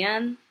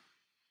Bazian,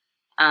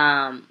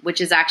 which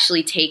is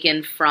actually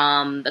taken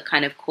from the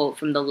kind of quote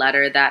from the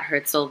letter that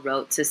Herzl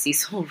wrote to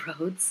Cecil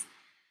Rhodes,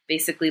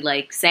 basically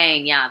like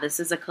saying, yeah, this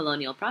is a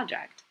colonial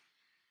project.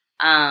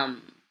 I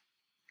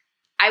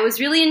was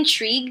really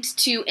intrigued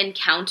to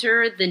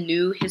encounter the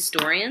New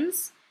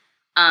Historians.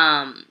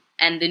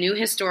 And the New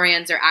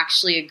Historians are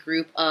actually a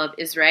group of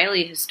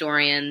Israeli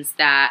historians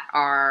that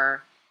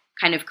are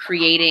kind of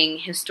creating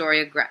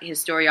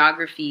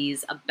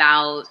historiographies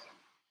about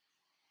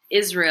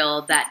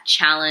Israel that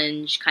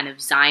challenge kind of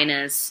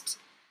Zionist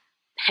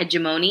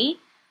hegemony.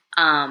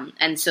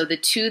 And so the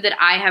two that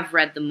I have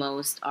read the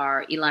most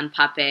are Ilan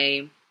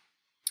Pappé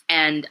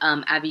and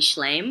Avi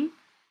Shlaim.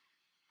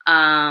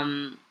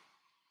 And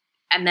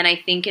then I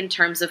think in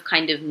terms of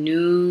kind of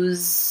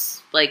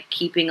news, like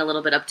keeping a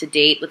little bit up to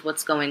date with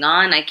what's going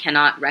on, I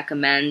cannot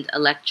recommend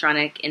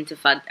Electronic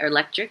Intifada.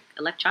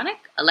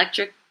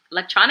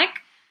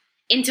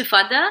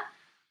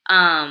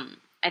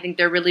 I think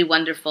they're really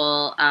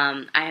wonderful.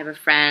 I have a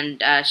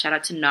friend, shout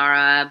out to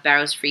Nara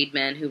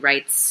Barrows-Friedman, who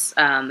writes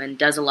and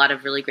does a lot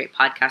of really great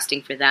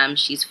podcasting for them.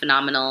 She's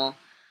phenomenal.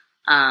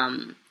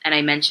 And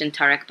I mentioned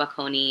Tarek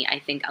Bakoni. I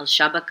think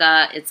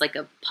Al-Shabaka, it's like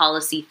a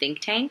policy think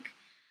tank.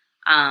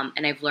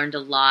 And I've learned a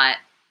lot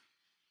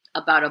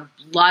about a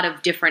lot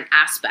of different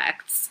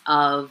aspects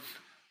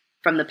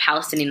from the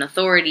Palestinian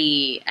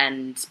Authority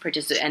and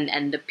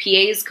the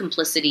PA's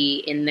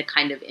complicity in the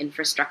kind of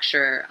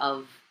infrastructure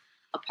of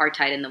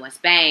apartheid in the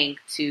West Bank,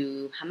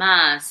 to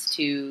Hamas,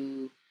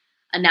 to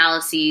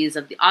analyses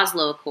of the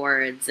Oslo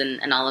Accords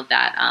and all of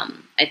that.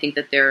 I think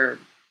that they're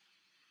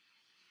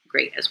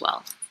great as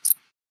well.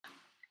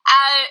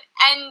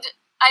 And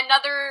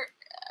another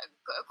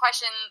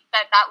question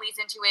that leads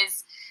into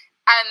is,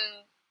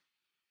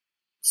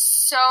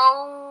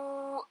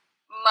 so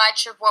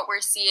much of what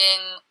we're seeing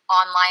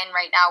online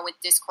right now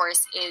with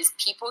discourse is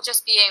people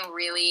just being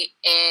really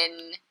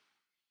in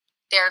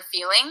their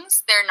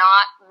feelings. They're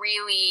not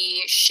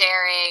really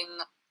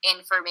sharing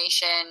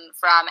information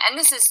from, and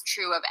this is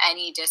true of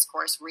any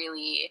discourse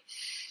really,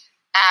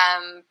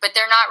 but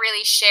they're not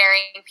really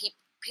sharing,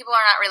 people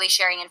are not really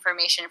sharing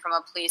information from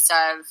a place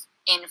of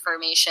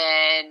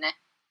information.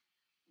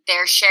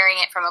 They're sharing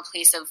it from a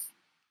place of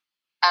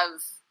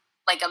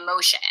like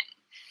emotion.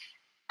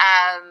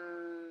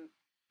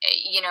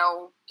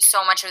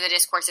 So much of the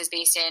discourse is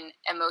based in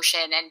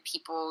emotion and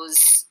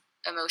people's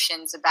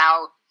emotions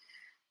about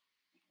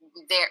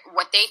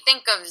what they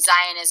think of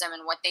Zionism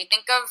and what they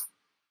think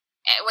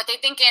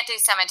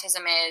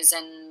anti-Semitism is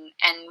and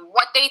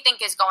what they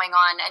think is going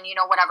on, and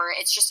whatever.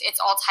 It's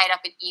all tied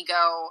up in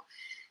ego.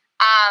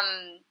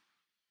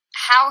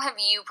 How have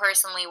you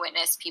personally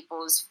witnessed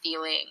people's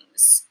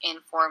feelings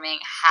informing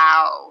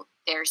how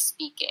they're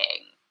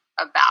speaking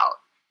about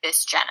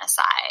this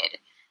genocide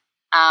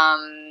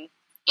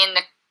in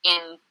the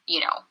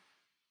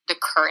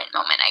current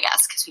moment, I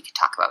guess, because we could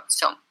talk about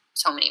so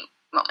many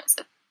moments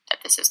that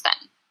this has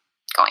been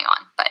going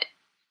on, but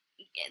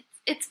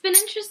it's been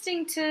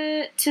interesting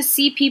to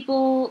see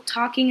people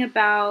talking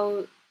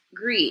about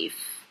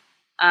grief,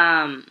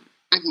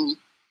 mm-hmm.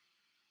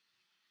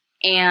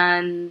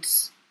 and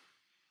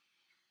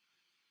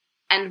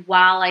And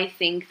while I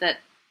think that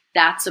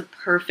that's a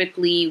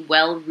perfectly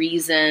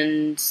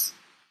well-reasoned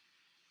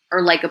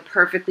or like a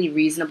perfectly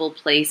reasonable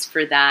place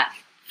for that,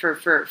 for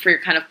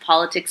kind of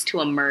politics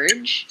to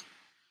emerge,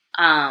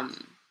 I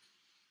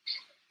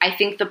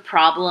think the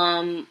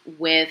problem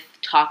with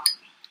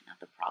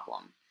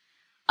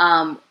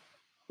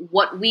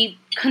what we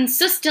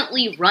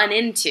consistently run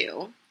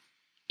into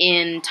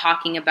in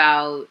talking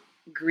about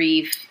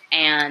grief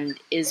and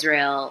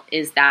Israel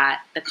is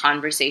that the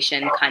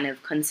conversation kind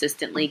of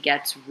consistently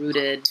gets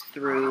rooted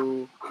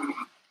through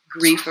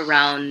grief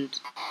around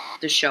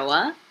the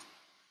Shoah.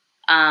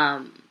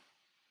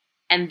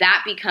 And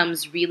that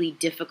becomes really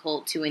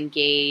difficult to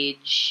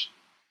engage,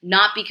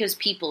 not because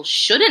people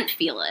shouldn't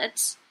feel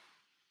it,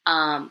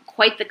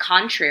 quite the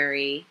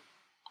contrary.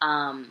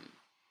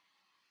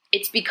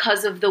 It's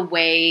because of the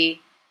way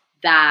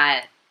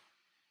that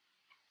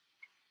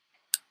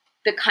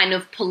the kind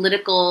of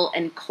political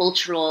and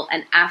cultural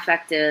and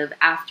affective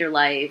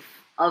afterlife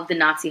of the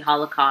Nazi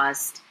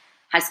Holocaust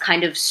has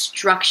kind of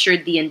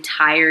structured the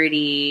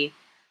entirety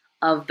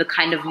of the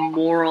kind of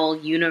moral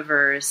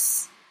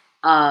universe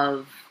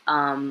of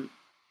the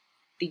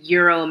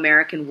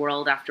Euro-American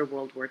world after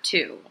World War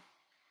II.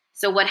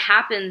 So what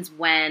happens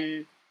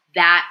when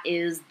that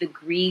is the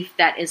grief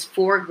that is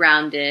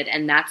foregrounded,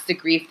 and that's the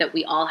grief that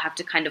we all have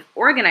to kind of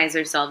organize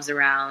ourselves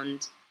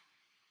around,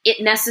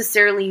 it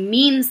necessarily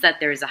means that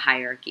there's a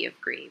hierarchy of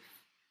grief.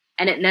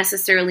 And it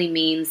necessarily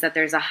means that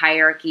there's a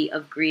hierarchy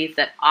of grief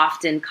that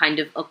often kind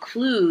of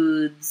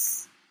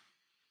occludes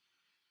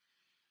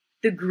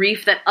the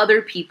grief that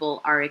other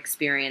people are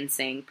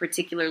experiencing,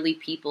 particularly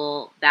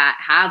people that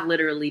have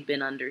literally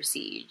been under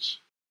siege.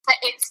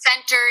 It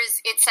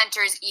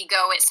centers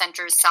ego, it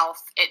centers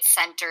self, it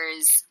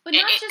centers, but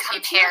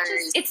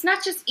it's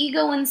not just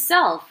ego and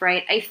self,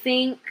 right? I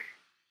think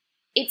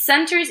it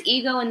centers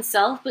ego and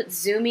self, but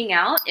zooming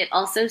out, it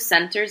also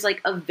centers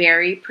like a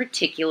very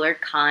particular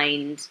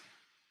kind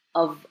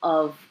of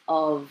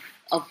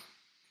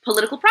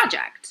political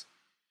project.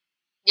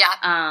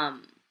 Yeah.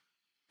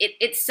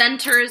 It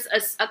centers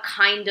a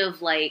kind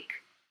of like,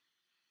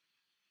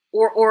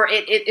 or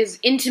it is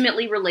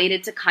intimately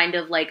related to kind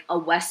of like a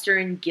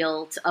Western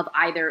guilt of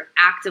either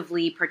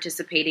actively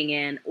participating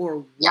in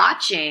or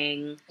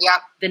watching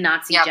the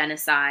Nazi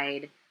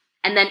genocide.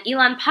 And then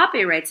Ilan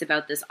Pappé writes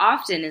about this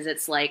often, is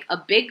it's like a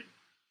big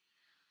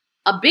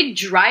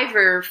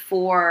driver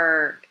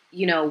for,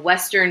 you know,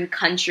 Western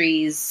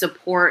countries'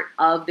 support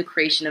of the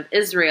creation of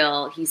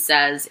Israel, he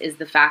says, is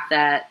the fact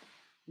that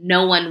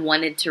no one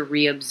wanted to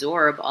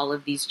reabsorb all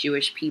of these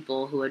Jewish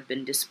people who had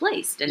been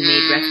displaced and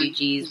made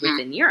refugees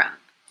within Europe.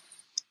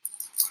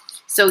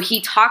 So he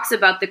talks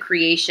about the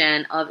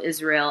creation of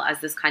Israel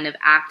as this kind of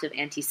act of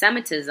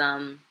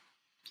anti-Semitism.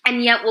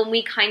 And yet when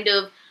we kind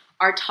of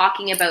are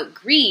talking about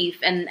grief,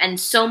 and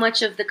so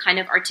much of the kind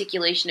of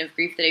articulation of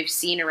grief that I've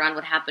seen around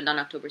what happened on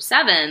October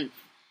 7th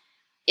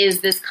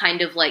is this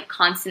kind of like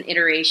constant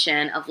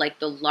iteration of like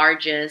the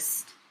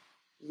largest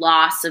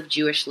loss of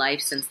Jewish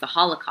life since the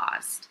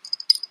Holocaust,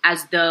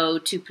 as though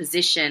to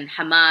position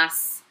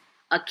Hamas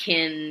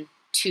akin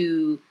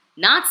to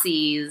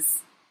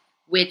Nazis,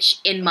 which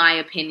in my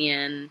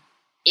opinion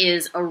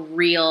is a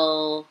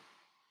real,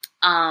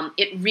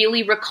 it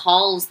really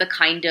recalls the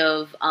kind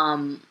of,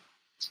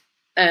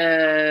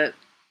 I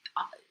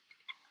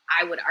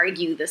would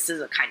argue this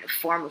is a kind of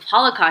form of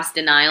Holocaust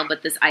denial,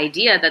 but this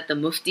idea that the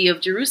Mufti of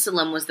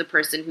Jerusalem was the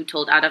person who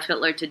told Adolf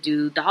Hitler to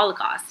do the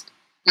Holocaust.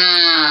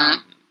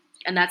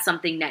 And that's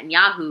something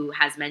Netanyahu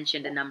has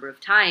mentioned a number of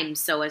times,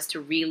 so as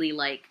to really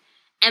like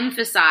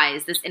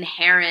emphasize this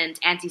inherent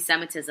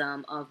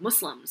anti-Semitism of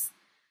Muslims,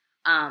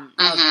 of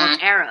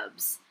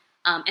Arabs.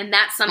 And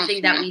that's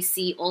something that we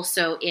see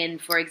also in,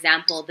 for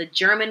example, the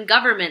German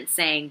government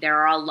saying there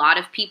are a lot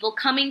of people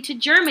coming to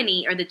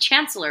Germany, or the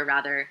chancellor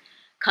rather,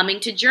 coming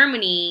to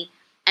Germany,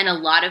 and a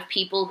lot of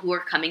people who are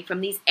coming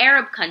from these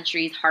Arab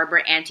countries harbor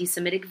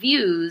anti-Semitic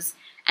views.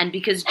 And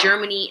because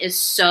Germany is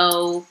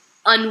so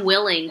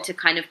unwilling to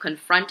kind of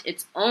confront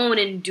its own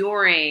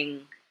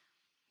enduring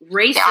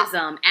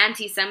racism,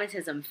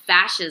 anti-Semitism,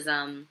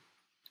 fascism,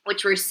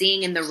 which we're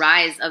seeing in the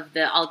rise of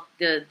the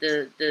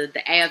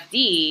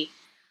AfD,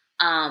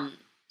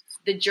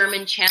 the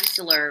German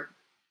chancellor,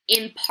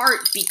 in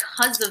part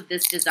because of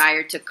this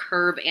desire to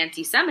curb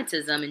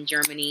anti-Semitism in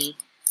Germany,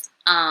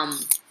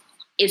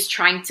 is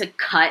trying to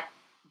cut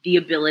the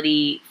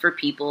ability for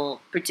people,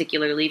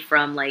 particularly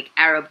from like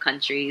Arab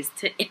countries,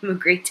 to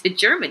immigrate to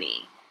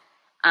Germany,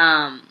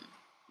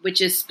 which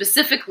is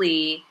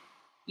specifically,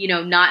 you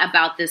know, not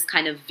about this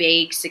kind of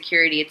vague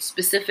security. It's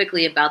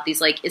specifically about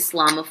these like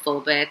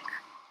Islamophobic,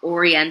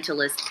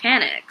 Orientalist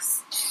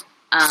panics.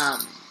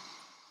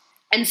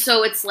 And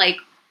so it's like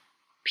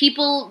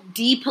people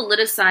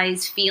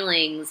depoliticize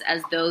feelings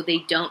as though they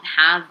don't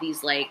have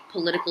these like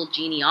political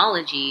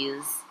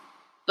genealogies,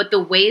 but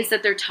the ways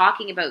that they're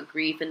talking about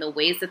grief and the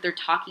ways that they're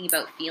talking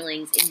about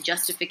feelings in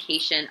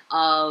justification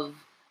of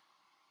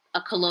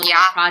a colonial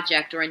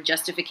project or in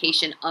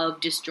justification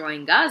of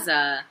destroying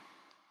Gaza,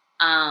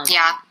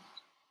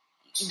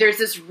 there's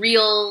this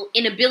real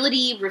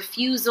inability,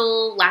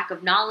 refusal, lack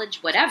of knowledge,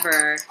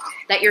 whatever,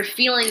 that your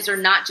feelings are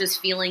not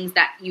just feelings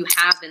that you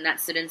have and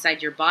that sit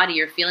inside your body.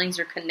 Your feelings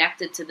are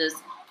connected to this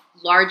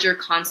larger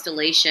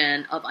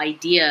constellation of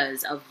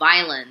ideas, of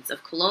violence,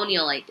 of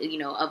colonial,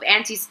 of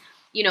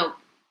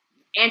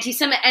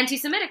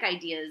anti-Semitic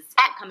ideas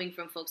coming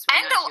from folks who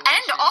are not Jewish.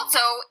 And also,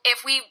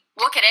 if we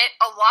look at it,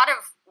 a lot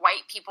of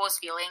white people's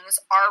feelings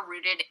are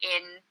rooted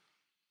in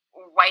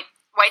white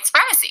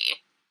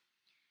supremacy.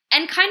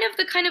 And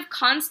the kind of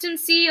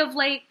constancy of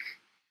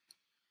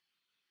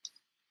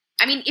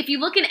if you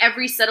look in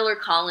every settler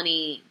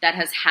colony that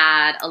has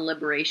had a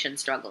liberation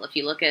struggle, if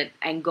you look at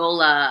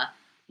Angola,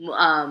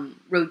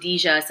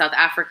 Rhodesia, South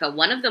Africa,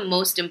 one of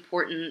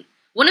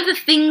the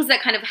things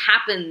that kind of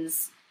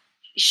happens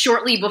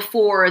shortly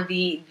before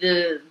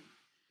the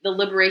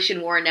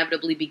liberation war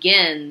inevitably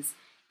begins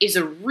is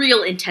a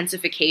real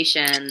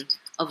intensification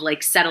of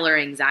settler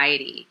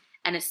anxiety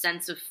and a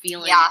sense of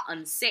feeling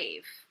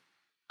unsafe.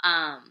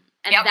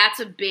 That's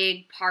a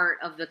big part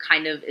of the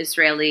kind of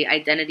Israeli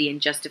identity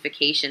and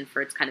justification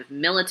for its kind of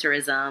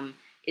militarism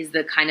is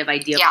the kind of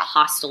idea of a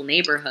hostile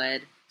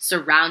neighborhood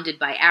surrounded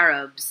by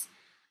Arabs.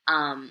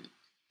 And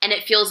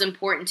it feels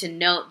important to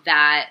note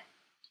that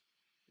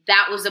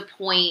was a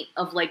point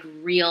of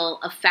real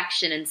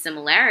affection and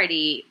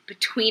similarity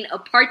between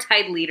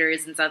apartheid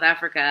leaders in South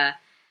Africa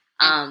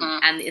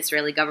and the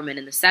Israeli government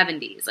in the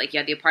 70s. You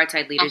had the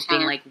apartheid leaders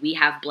being we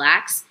have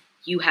blacks,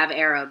 you have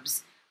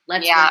Arabs.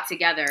 Let's work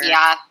together.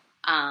 Yeah.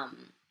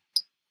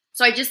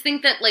 So I just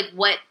think that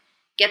what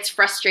gets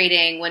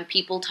frustrating when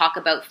people talk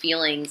about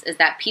feelings is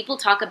that people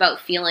talk about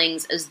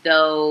feelings as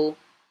though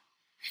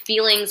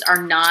feelings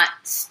are not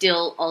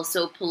still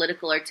also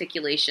political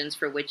articulations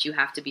for which you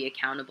have to be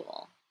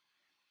accountable.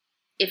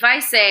 If I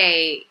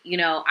say,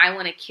 I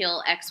want to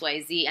kill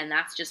XYZ and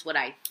that's just what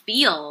I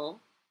feel,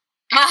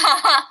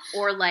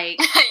 or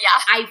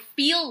I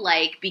feel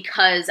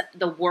because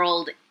the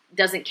world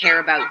doesn't care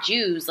about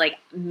Jews,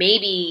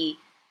 maybe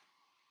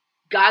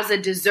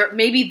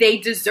maybe they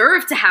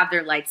deserve to have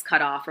their lights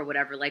cut off or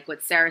whatever,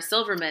 what Sarah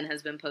Silverman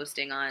has been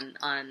posting on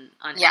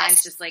yes.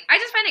 It's just I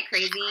just find it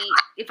crazy,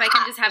 if I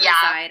can just have an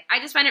aside, I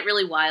just find it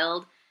really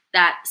wild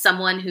that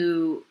someone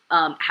who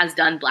has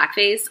done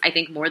blackface, I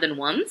think more than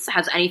once,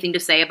 has anything to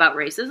say about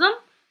racism,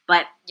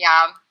 but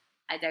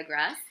I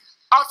digress.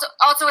 Also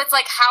it's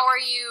how are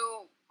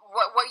you,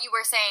 what you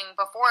were saying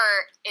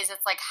before is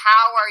it's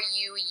how are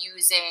you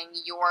using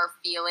your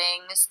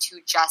feelings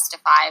to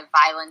justify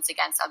violence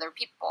against other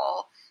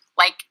people?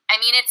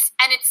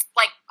 It's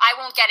I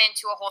won't get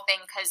into a whole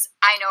thing because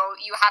I know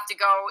you have to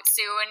go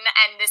soon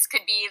and this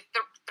could be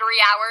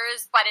 3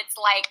 hours, but it's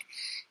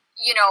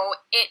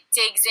it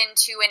digs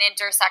into and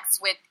intersects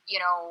with,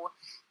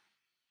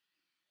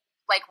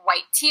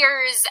 white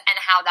tears and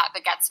how that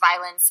begets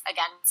violence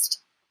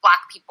against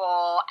Black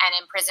people and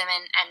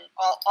imprisonment and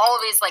all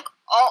of these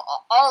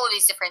all of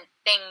these different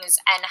things,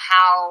 and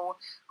how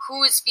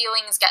whose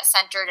feelings get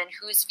centered and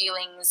whose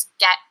feelings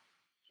get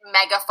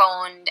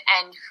megaphoned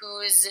and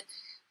whose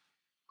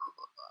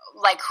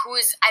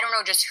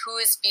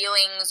whose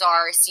feelings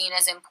are seen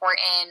as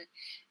important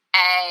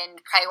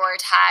and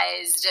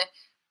prioritized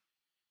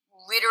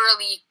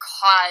literally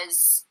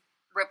cause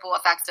ripple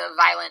effects of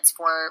violence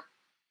for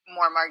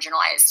more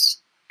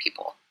marginalized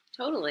people.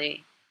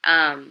 Totally.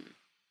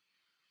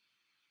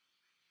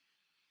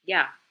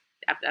 Yeah,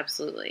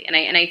 absolutely. And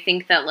I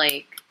think that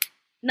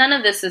none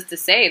of this is to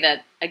say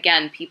that,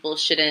 again, people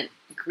shouldn't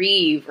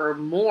grieve or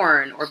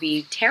mourn or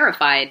be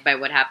terrified by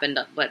what happened,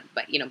 but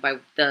by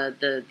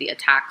the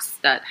attacks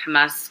that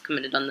Hamas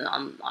committed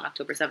on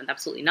October 7th.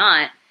 Absolutely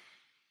not.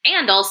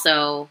 And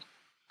also,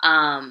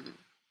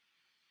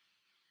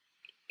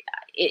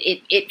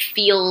 it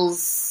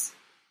feels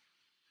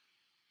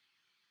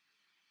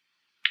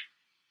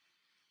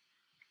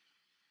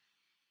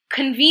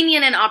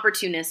convenient and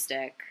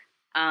opportunistic.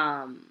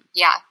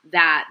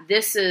 That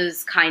this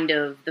is kind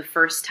of the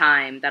first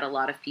time that a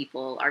lot of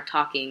people are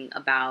talking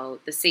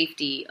about the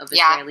safety of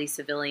Israeli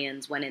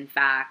civilians, when in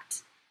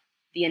fact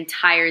the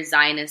entire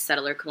Zionist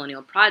settler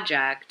colonial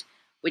project,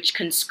 which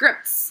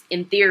conscripts,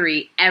 in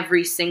theory,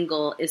 every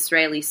single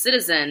Israeli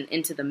citizen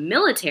into the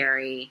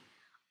military,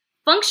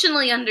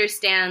 functionally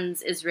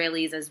understands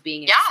Israelis as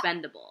being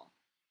expendable.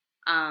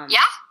 Absolutely.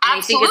 And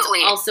I think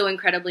it's also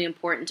incredibly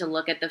important to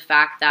look at the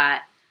fact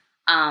that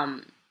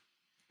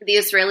the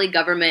Israeli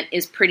government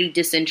is pretty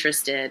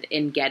disinterested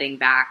in getting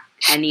back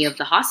any of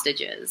the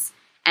hostages.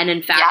 And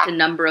in fact, a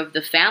number of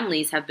the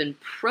families have been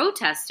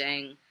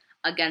protesting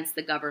against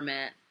the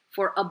government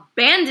for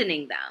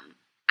abandoning them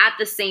at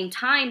the same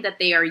time that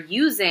they are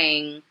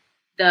using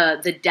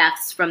the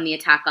deaths from the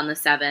attack on the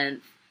 7th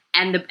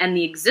and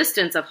the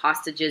existence of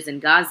hostages in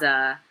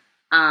Gaza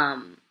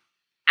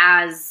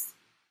as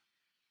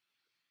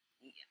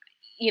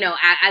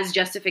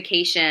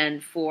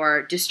justification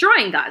for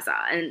destroying Gaza.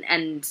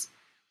 And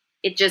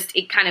it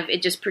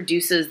just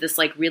produces this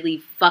really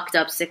fucked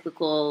up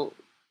cyclical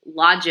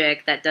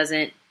logic that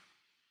doesn't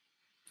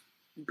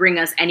bring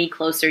us any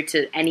closer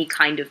to any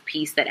kind of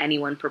peace that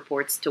anyone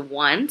purports to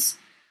want,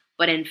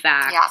 But in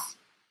fact, Yeah.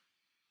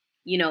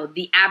 you know,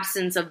 the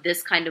absence of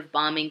this kind of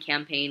bombing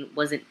campaign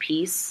wasn't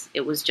peace.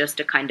 It was just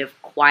a kind of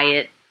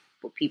quiet,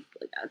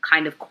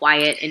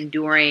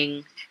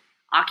 enduring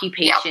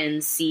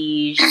occupation,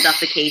 siege,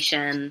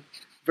 suffocation,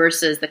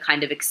 versus the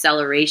kind of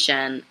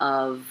acceleration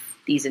of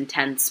these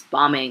intense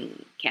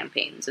bombing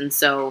campaigns. And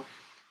so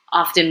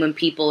often when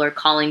people are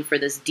calling for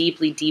this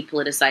deeply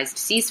depoliticized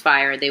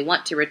ceasefire, they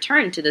want to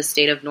return to the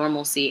state of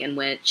normalcy in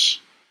which,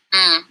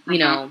 you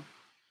know,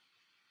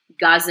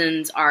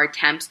 Gazans are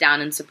tamped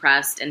down and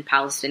suppressed, and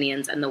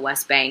Palestinians and the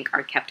West Bank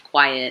are kept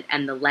quiet,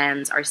 and the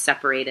lands are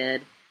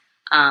separated,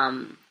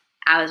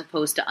 as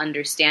opposed to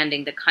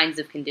understanding the kinds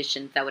of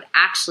conditions that would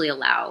actually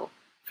allow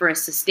for a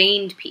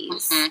sustained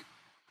peace,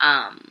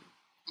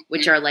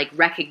 which are like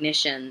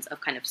recognitions of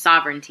kind of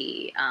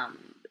sovereignty,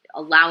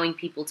 allowing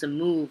people to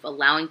move,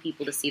 allowing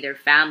people to see their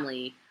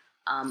family,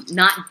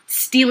 not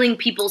stealing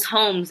people's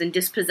homes and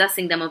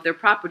dispossessing them of their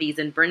properties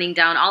and burning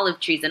down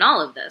olive trees and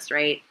all of this,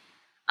 right?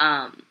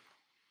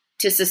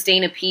 To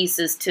sustain a peace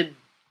is to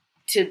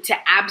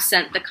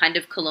absent the kind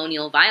of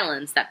colonial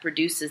violence that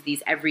produces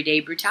these everyday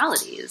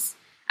brutalities,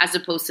 as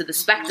opposed to the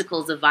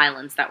spectacles of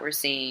violence that we're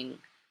seeing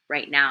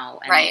right now.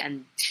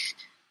 And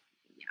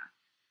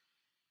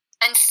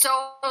And so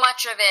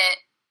much of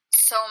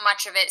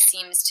it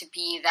seems to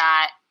be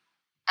that,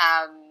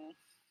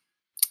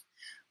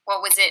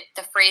 what was it,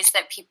 the phrase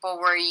that people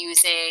were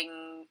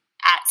using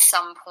at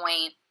some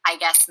point, I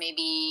guess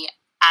maybe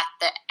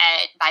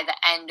by the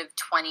end of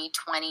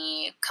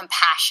 2020,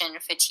 compassion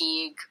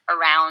fatigue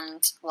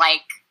around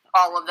like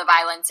all of the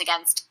violence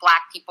against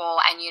Black people.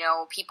 And, you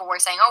know, people were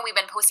saying, oh, we've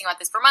been posting about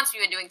this for months.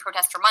 We've been doing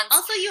protests for months.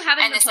 Also, you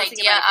haven't been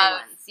posting about it for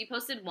once. You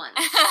posted once.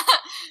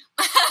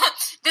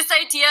 This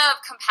idea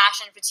of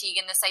compassion fatigue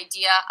and this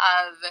idea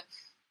of,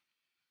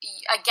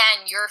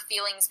 again, your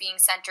feelings being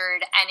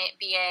centered and it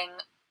being,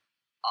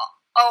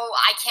 oh,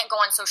 I can't go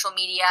on social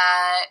media.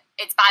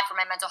 It's bad for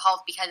my mental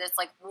health because it's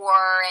like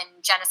war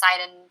and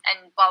genocide and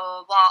blah,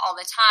 blah, blah, blah all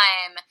the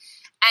time.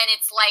 And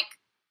it's like,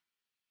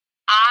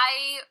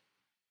 I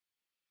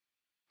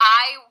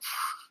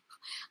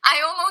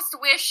almost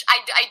wish,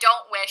 I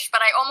don't wish,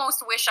 but I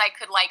almost wish I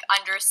could like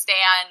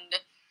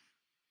understand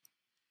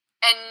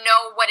and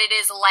know what it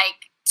is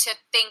like to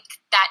think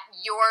that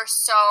you're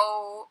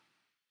so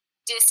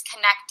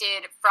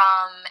disconnected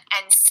from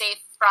and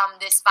safe from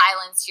this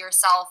violence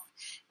yourself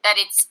that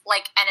it's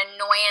like an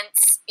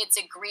annoyance, it's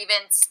a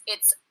grievance,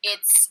 it's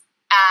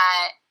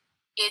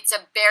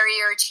a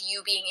barrier to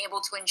you being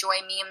able to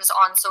enjoy memes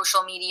on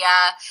social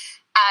media,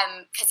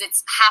 because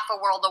it's half a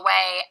world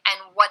away.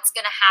 And what's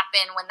going to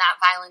happen when that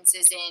violence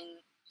is in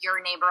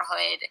your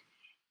neighborhood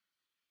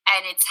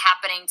and it's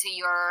happening to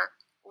your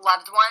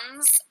loved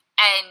ones,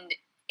 and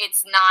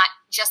it's not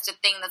just a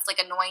thing that's like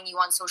annoying you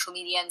on social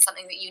media and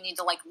something that you need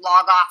to like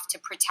log off to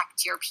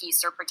protect your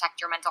peace or protect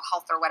your mental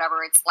health or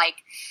whatever. It's like,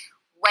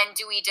 when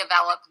do we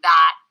develop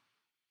that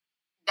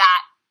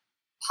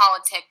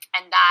politic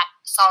and that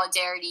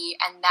solidarity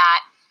and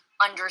that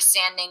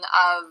understanding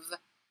of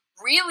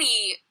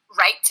really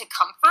right to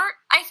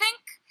comfort, I think,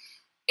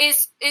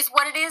 is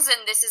what it is.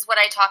 And this is what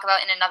I talk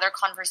about in another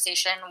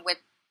conversation with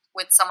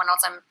someone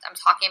else I'm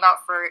talking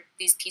about for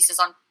these pieces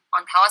on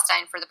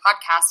Palestine for the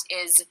podcast,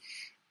 is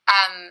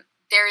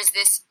there's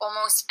this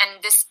almost,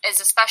 and this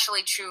is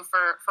especially true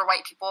for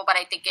white people, but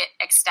I think it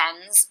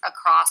extends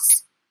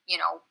across, you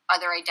know,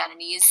 other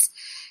identities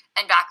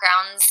and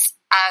backgrounds,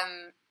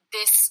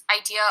 this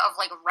idea of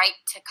like right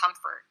to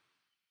comfort,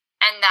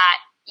 and that,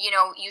 you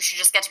know, you should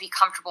just get to be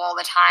comfortable all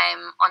the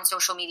time on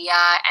social media,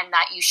 and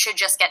that you should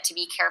just get to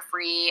be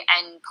carefree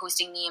and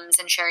posting memes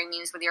and sharing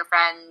memes with your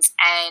friends,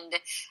 and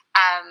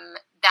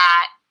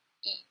that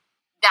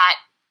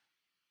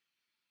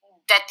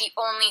the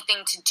only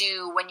thing to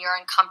do when you're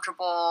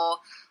uncomfortable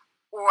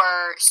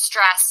or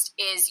stressed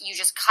is you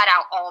just cut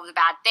out all of the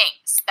bad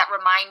things that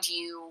remind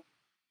you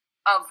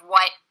of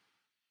what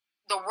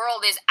the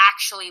world is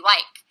actually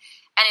like.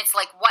 And it's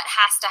like, what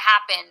has to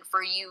happen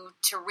for you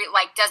to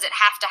does it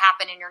have to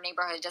happen in your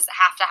neighborhood? Does it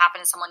have to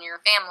happen to someone in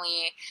your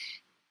family?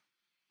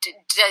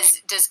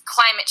 Does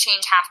climate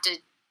change have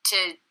to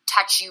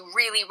touch you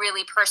really,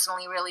 really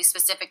personally, really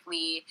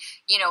specifically?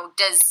 You know,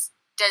 does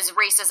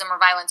racism or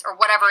violence or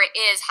whatever it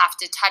is have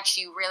to touch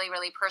you really,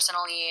 really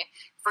personally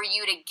for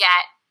you to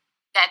get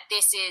that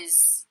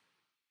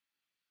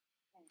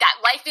that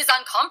life is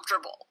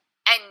uncomfortable?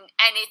 And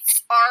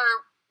it's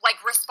our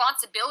like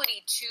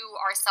responsibility to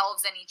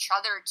ourselves and each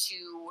other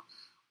to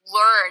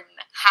learn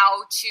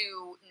how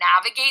to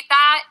navigate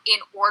that in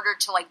order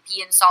to like be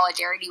in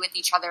solidarity with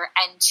each other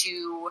and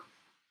to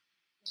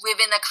live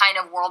in the kind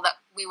of world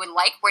that we would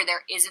like, where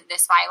there isn't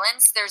this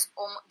violence. There's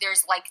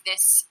like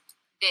this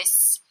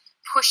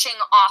pushing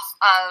off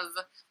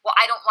of, well,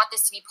 I don't want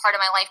this to be part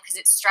of my life because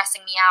it's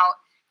stressing me out,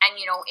 and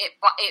you know, it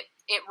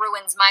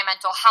ruins my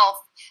mental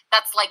health.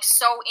 That's like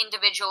so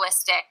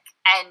individualistic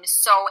and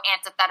so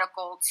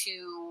antithetical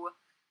to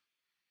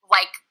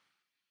like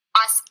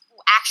us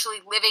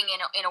actually living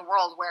in a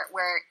world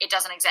where it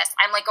doesn't exist.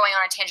 I'm like going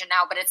on a tangent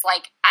now, but it's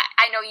like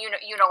I know you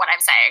know what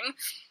I'm saying.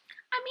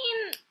 I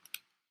mean,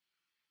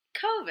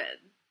 COVID.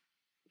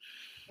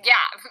 Yeah.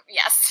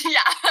 Yes.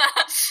 Yeah.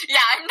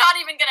 Yeah. I'm not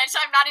even gonna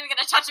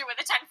touch it with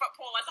a 10-foot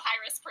pole as a high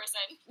risk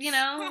person. You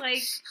know,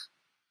 like,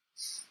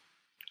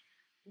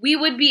 we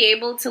would be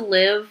able to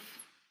live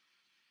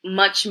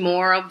much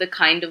more of the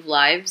kind of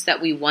lives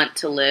that we want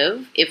to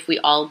live if we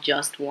all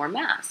just wore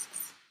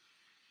masks.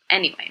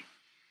 Anyway,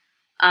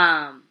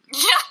 yeah,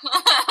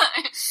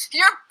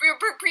 you're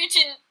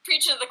preaching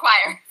to the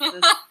choir.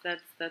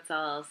 that's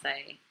all I'll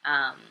say.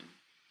 I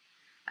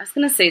was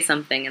gonna say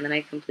something and then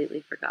I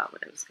completely forgot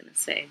what I was gonna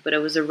say, but it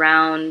was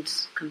around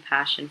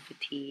compassion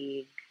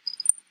fatigue.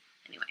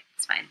 Anyway,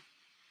 it's fine.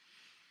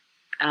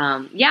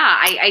 Yeah,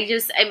 I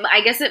guess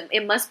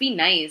it must be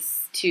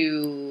nice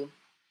to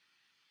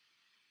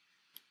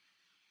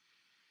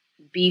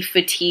be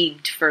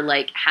fatigued for,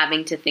 like,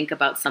 having to think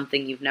about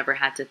something you've never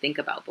had to think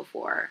about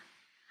before.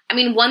 I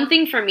mean, one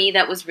thing for me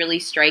that was really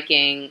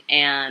striking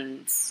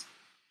and,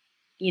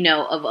 you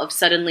know, of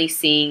suddenly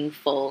seeing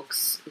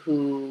folks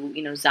who,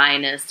 you know,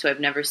 Zionists who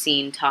I've never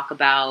seen talk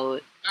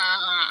about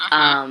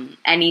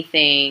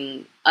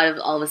anything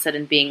all of a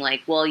sudden being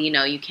like, well, you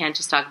know, you can't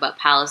just talk about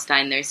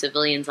Palestine, there's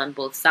civilians on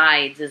both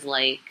sides, is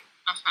like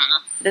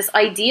this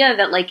idea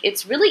that, like,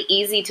 it's really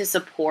easy to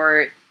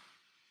support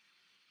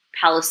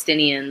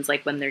Palestinians,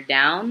 like, when they're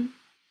down.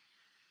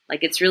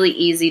 Like, it's really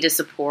easy to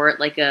support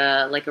like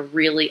a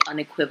really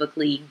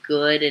unequivocally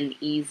good and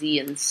easy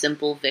and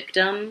simple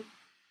victim.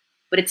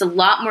 But it's a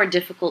lot more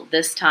difficult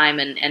this time.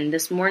 And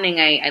this morning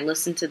I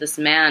listened to this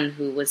man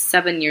who was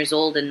 7 years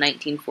old in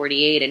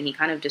 1948, and he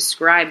kind of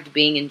described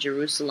being in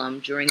Jerusalem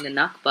during the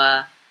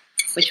Nakba,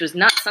 which was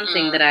not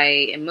something that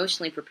I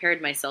emotionally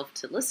prepared myself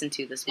to listen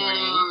to this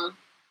morning.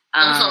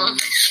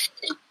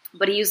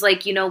 But he was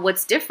like, you know,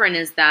 what's different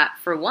is that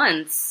for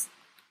once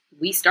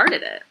we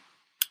started it.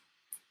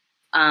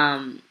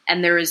 And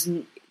there is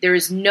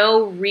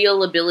no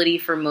real ability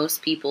for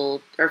most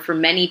people, or for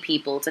many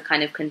people, to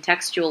kind of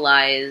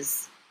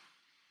contextualize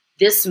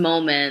this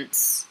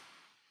moment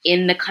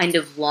in the kind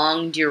of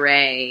longue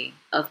durée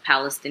of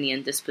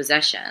Palestinian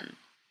dispossession.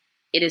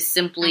 It is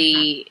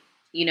simply,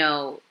 you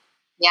know,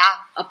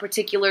 a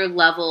particular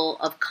level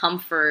of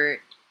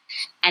comfort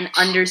and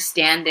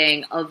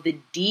understanding of the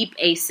deep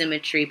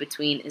asymmetry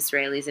between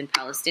Israelis and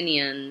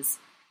Palestinians,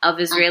 of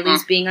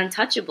Israelis being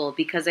untouchable,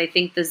 because I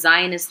think the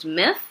Zionist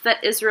myth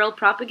that Israel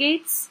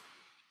propagates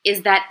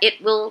is that it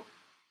will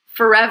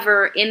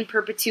forever, in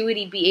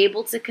perpetuity, be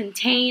able to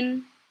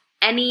contain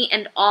any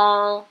and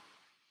all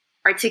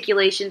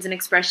articulations and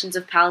expressions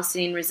of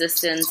Palestinian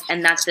resistance,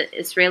 and that the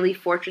Israeli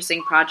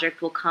fortressing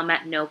project will come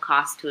at no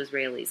cost to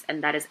Israelis.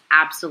 And that is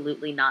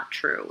absolutely not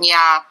true.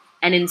 Yeah.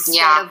 And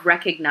instead of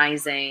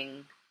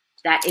recognizing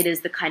that it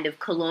is the kind of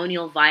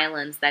colonial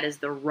violence that is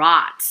the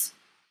rot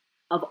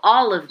of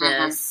all of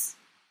this,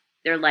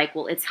 they're like,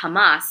 well, it's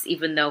Hamas,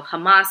 even though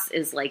Hamas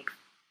is like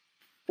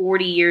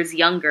 40 years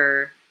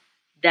younger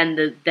than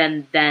the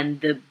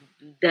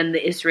state, than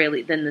the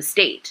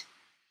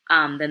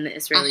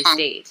Israeli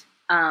state.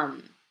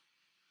 And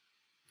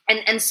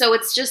so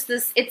it's just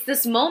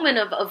this moment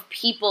of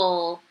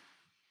people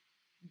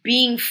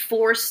being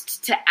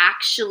forced to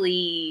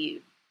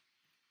actually,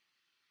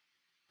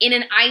 in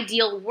an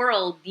ideal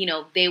world, you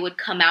know, they would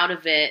come out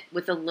of it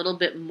with a little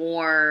bit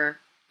more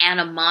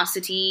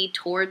animosity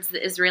towards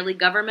the Israeli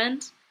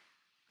government,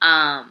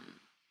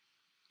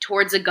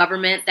 towards a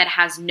government that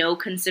has no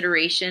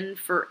consideration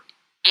for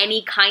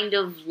any kind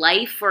of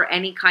life or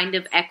any kind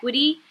of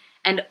equity,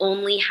 and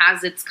only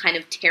has its kind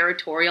of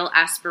territorial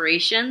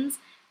aspirations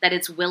that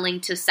it's willing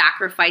to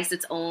sacrifice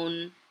its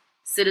own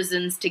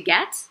citizens to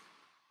get.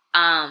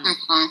 And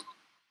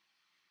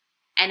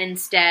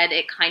instead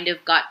it kind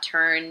of got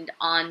turned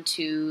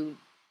onto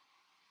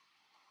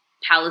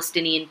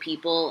Palestinian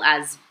people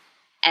as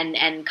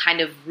and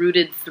kind of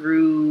rooted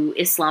through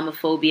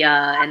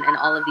Islamophobia and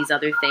all of these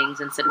other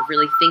things, instead of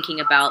really thinking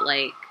about,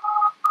 like,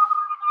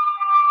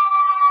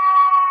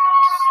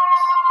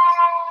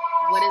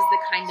 what is the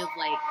kind of,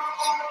 like,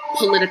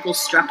 political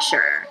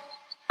structure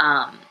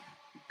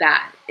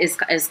that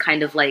is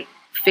kind of, like,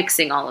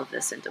 fixing all of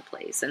this into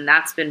place. And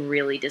that's been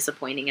really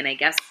disappointing. And I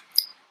guess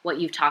what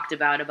you've talked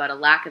about a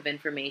lack of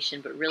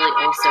information, but really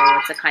also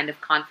it's a kind of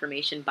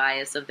confirmation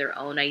bias of their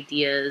own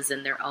ideas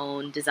and their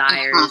own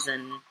desires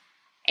and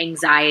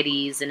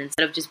anxieties. And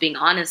instead of just being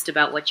honest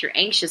about what you're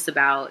anxious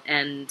about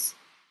and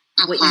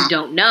what you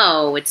don't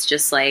know, it's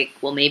just like,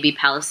 well, maybe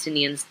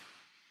Palestinians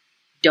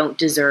don't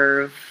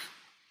deserve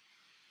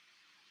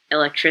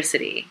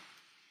electricity.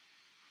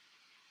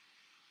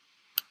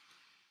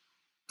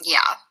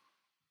 Yeah.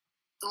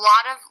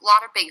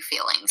 lot of big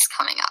feelings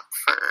coming up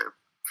for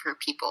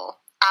people.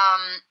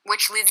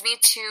 Which leads me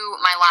to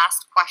my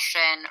last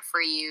question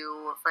for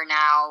you for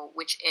now,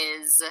 which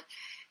is,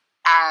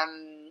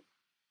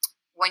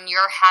 when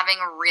you're having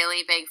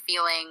really big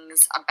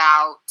feelings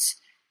about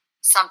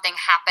something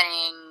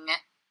happening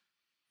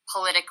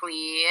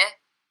politically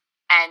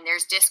and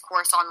there's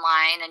discourse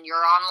online and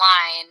you're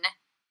online,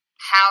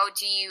 how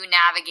do you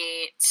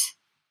navigate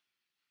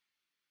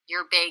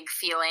your big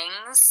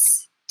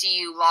feelings? Do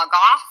you log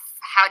off?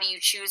 how do you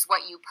choose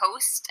what you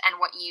post and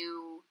what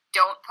you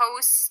don't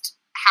post?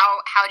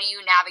 How do you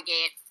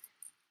navigate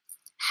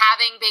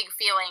having big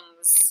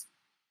feelings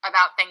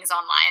about things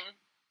online?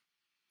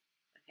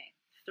 Okay,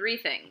 3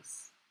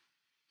 things.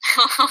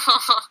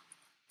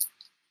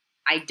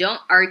 I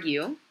don't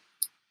argue.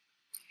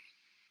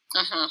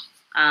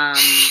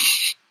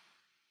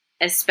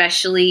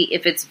 Especially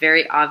if it's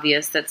very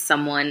obvious that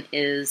someone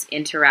is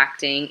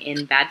interacting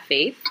in bad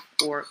faith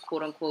or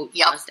quote unquote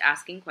just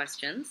asking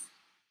questions.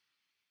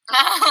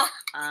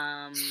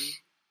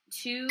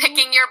 2,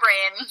 picking your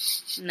brain.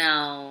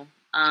 No.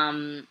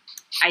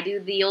 I do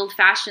the old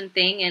fashioned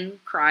thing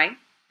and cry.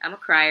 I'm a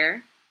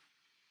crier.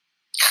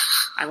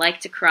 I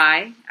like to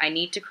cry. I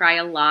need to cry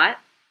a lot.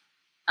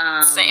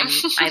 Same.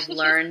 I've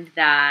learned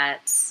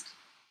that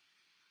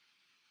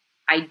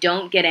I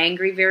don't get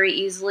angry very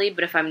easily,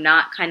 but if I'm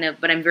not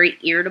but I'm very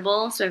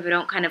irritable. So if I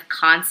don't kind of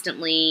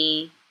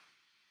constantly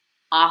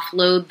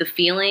offload the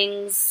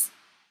feelings,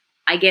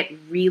 I get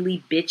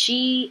really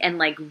bitchy and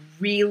like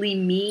really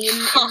mean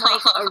in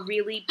like a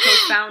really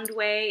profound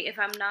way if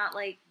I'm not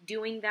like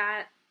doing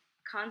that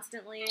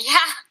constantly. Yeah.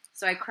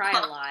 So I cry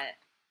a lot.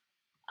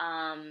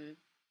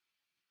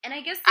 And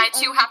I guess I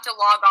too have to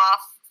log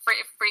off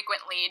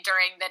frequently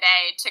during the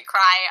day to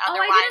cry.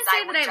 Otherwise,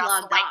 I didn't say that I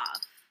logged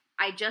off.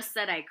 I just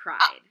said I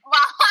cried.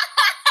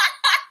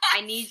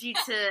 I need you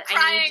to.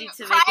 I need you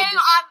to make it.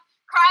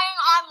 Crying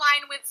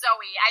online with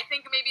Zoe. I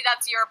think maybe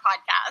that's your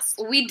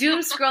podcast. We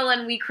doom scroll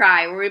and we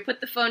cry, where we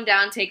put the phone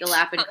down, take a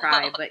lap, and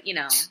cry. But you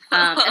know,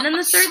 and then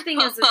the third thing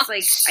is, it's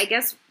like I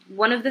guess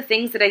one of the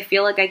things that I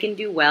feel like I can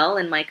do well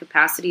in my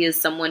capacity as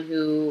someone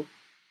who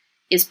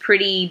is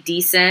pretty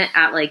decent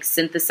at like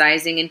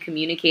synthesizing and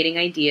communicating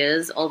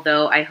ideas,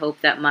 although I hope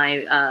that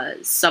my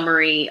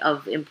summary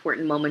of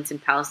important moments in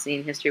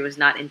Palestinian history was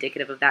not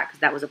indicative of that, because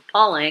that was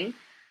appalling.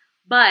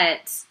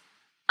 But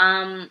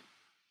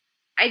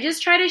I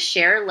just try to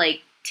share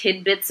like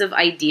tidbits of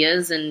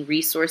ideas and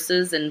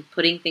resources and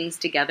putting things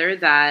together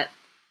that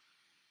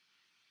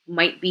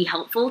might be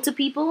helpful to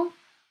people.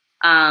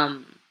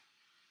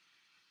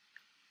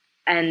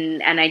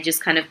 And I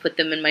just kind of put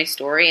them in my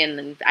story,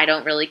 and I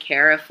don't really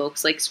care if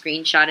folks like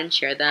screenshot and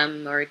share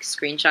them or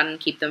screenshot and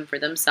keep them for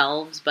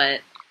themselves.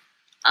 But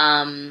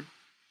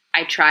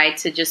I try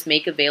to just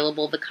make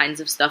available the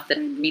kinds of stuff that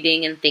I'm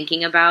reading and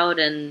thinking about.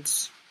 And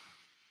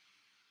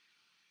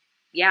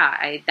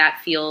yeah,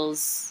 that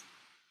feels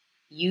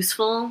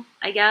useful,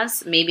 I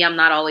guess. Maybe I'm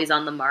not always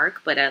on the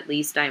mark, but at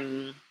least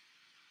I'm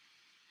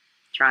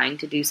trying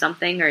to do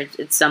something, or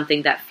it's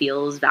something that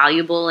feels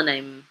valuable,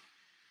 and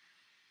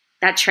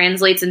that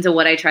translates into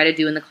what I try to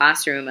do in the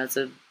classroom as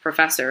a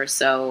professor.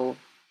 So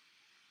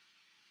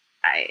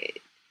I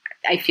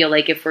feel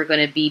like if we're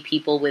going to be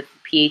people with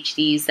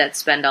PhDs that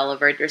spend all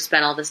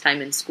this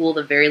time in school,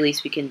 the very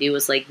least we can do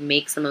is like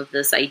make some of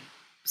this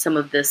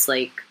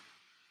like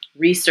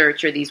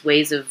research or these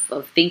ways of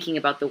thinking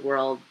about the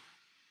world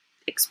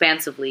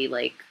expansively,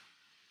 like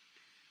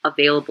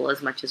available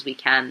as much as we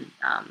can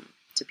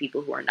to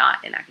people who are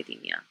not in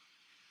academia.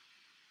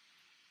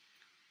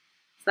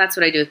 So that's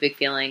what I do with big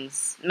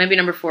feelings. Maybe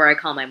number 4, I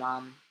call my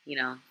mom,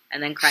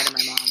 and then cry to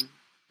my mom.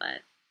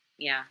 But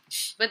yeah,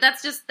 but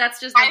that's just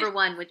number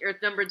 1, or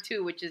number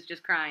 2, which is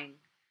just crying.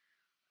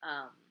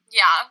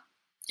 Yeah.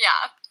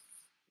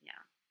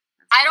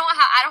 I don't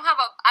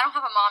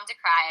have a mom to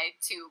cry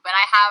to, but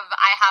I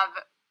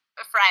have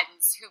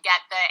friends who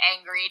get the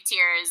angry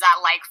tears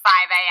at like 5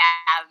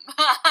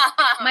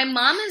 a.m. My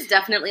mom is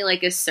definitely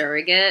like a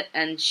surrogate,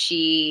 and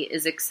she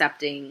is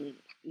accepting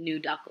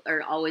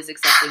always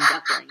accepting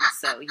ducklings,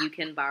 so you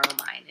can borrow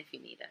mine if you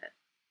need it.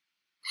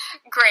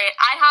 Great.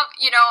 I have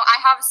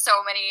so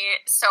many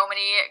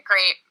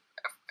great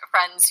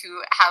friends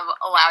who have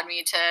allowed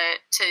me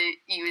to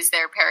use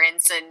their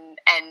parents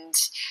and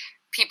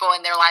people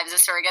in their lives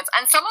as surrogates.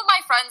 And some of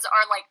my friends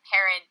are like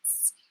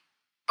parents,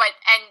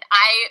 and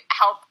I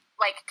help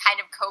like kind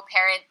of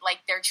co-parent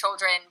like their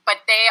children,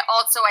 but they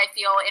also, I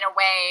feel, in a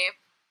way,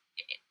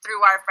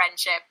 through our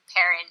friendship,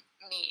 parent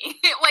me.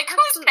 Like,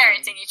 who's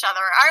parenting each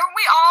other? Aren't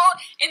we all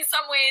in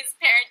some ways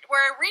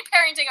we're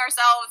reparenting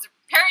ourselves,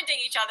 parenting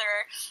each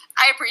other?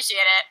 I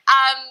appreciate it.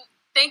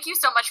 Thank you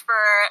so much for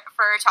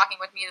talking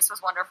with me. This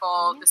was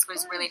wonderful. This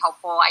was really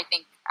helpful. I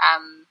think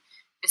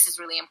this is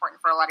really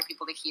important for a lot of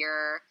people to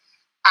hear.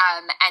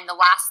 And the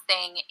last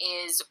thing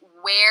is,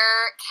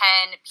 where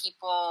can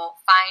people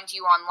find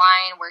you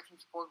online? Where can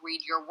people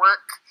read your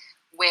work?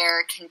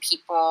 Where can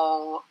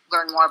people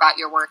learn more about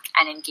your work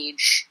and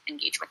engage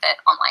with it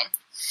online?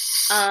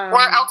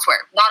 Or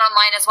elsewhere, not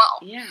online as well.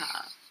 Yeah.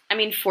 I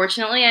mean,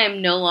 fortunately, I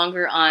am no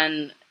longer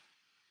on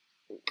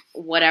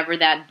whatever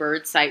that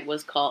bird site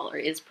was called or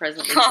is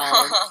presently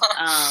called.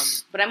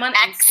 But I'm on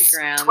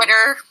Instagram.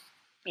 Twitter.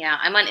 Yeah,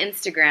 I'm on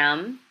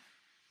Instagram.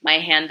 My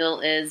handle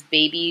is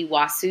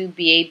babywasu,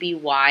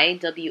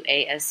 BABYWASU.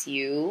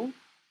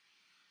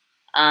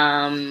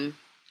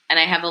 And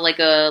I have a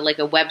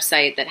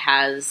website that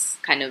has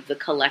kind of the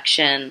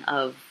collection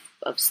of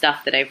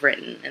stuff that I've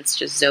written. It's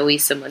just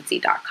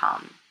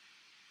zoesamudzi.com.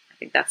 I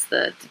think that's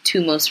the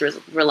 2 most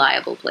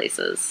reliable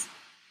places.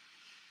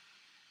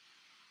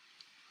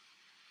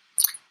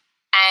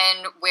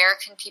 And where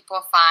can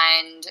people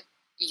find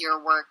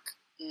your work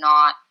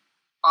not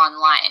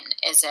online?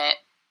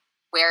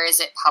 Where is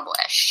it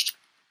published?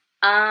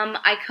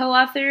 I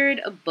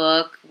co-authored a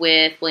book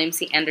with William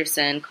C.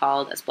 Anderson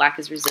called As Black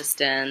as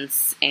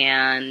Resistance,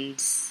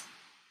 and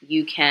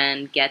you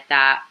can get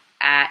that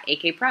at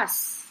AK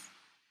Press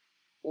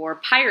or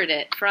pirate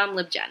it from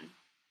LibGen.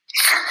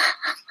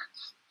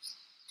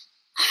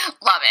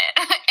 Love it.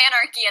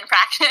 Anarchy in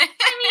practice.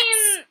 I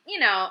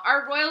mean,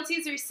 our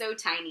royalties are so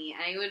tiny.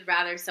 I would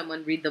rather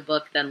someone read the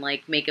book than,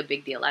 make a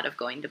big deal out of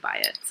going to buy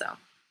it. So,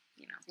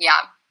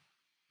 Yeah,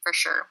 for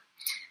sure.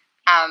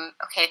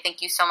 Okay,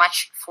 thank you so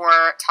much for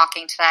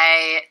talking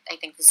today. I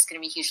think this is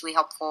going to be hugely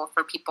helpful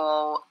for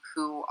people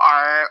who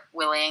are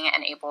willing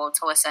and able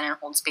to listen and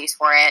hold space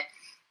for it.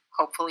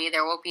 Hopefully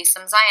there will be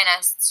some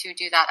Zionists who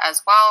do that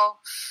as well.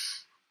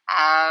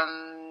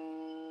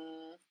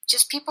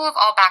 Just people of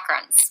all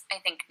backgrounds, I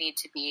think, need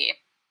to be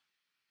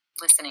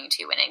listening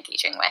to and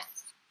engaging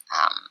with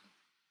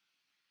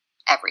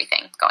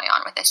everything going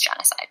on with this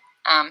genocide.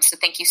 So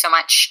thank you so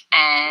much.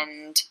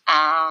 And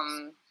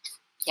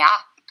yeah.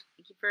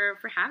 Thank you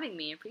for having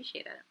me. I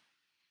appreciate it.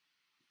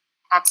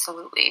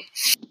 Absolutely.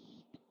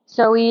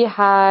 So we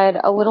had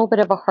a little bit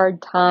of a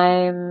hard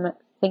time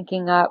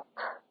thinking up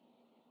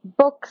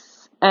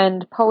books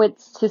and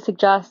poets to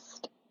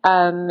suggest.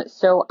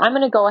 So I'm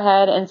going to go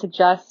ahead and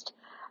suggest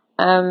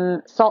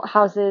Salt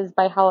Houses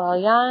by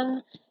Halal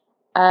Yan,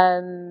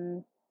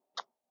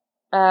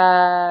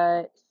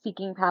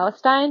 Seeking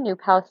Palestine, New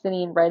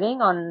Palestinian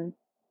Writing on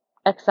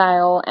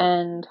Exile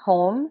and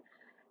Home,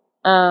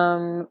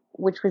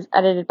 which was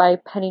edited by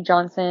Penny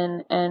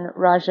Johnson and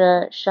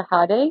Raja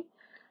Shahade.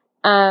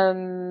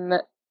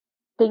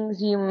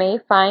 Things You May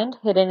Find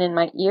Hidden in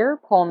My Ear,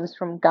 Poems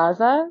from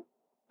Gaza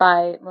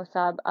by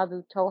Mossab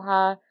Abu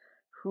Toha,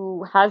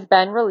 who has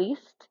been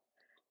released.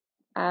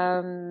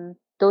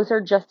 Those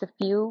are just a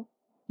few.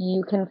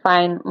 You can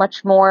find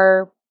much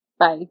more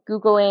by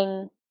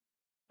Googling,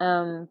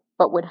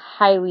 but would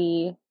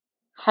highly,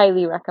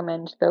 highly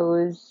recommend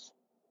those.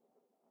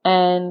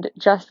 And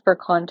just for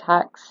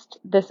context,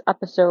 this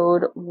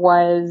episode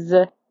was,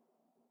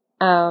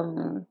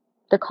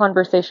 the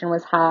conversation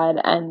was had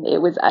and it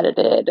was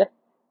edited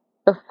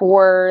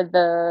before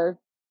the,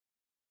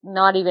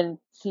 not even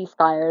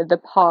ceasefire, the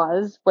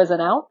pause was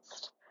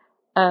announced.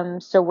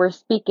 So we're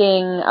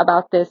speaking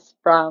about this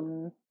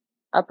from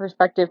a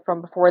perspective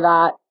from before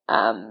that,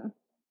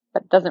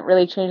 but doesn't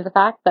really change the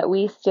fact that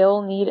we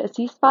still need a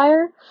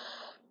ceasefire,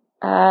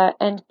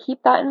 and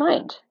keep that in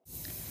mind.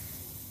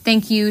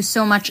 Thank you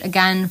so much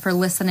again for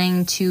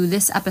listening to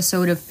this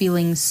episode of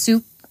Feeling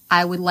Soup.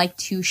 I would like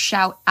to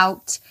shout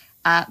out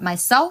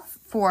myself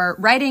for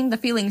writing the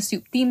Feeling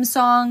Soup theme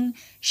song.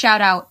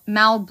 Shout out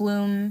Mal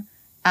Bloom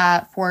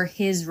for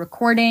his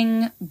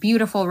recording,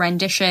 beautiful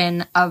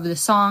rendition of the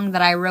song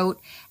that I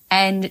wrote,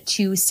 and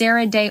to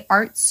Sarah Day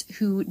Arts,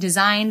 who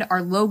designed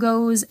our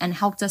logos and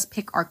helped us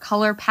pick our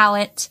color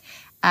palette.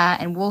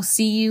 And we'll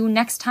see you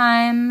next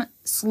time,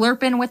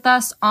 slurping with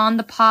us on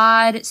the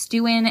pod,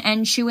 stewing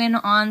and chewing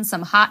on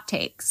some hot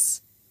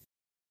takes.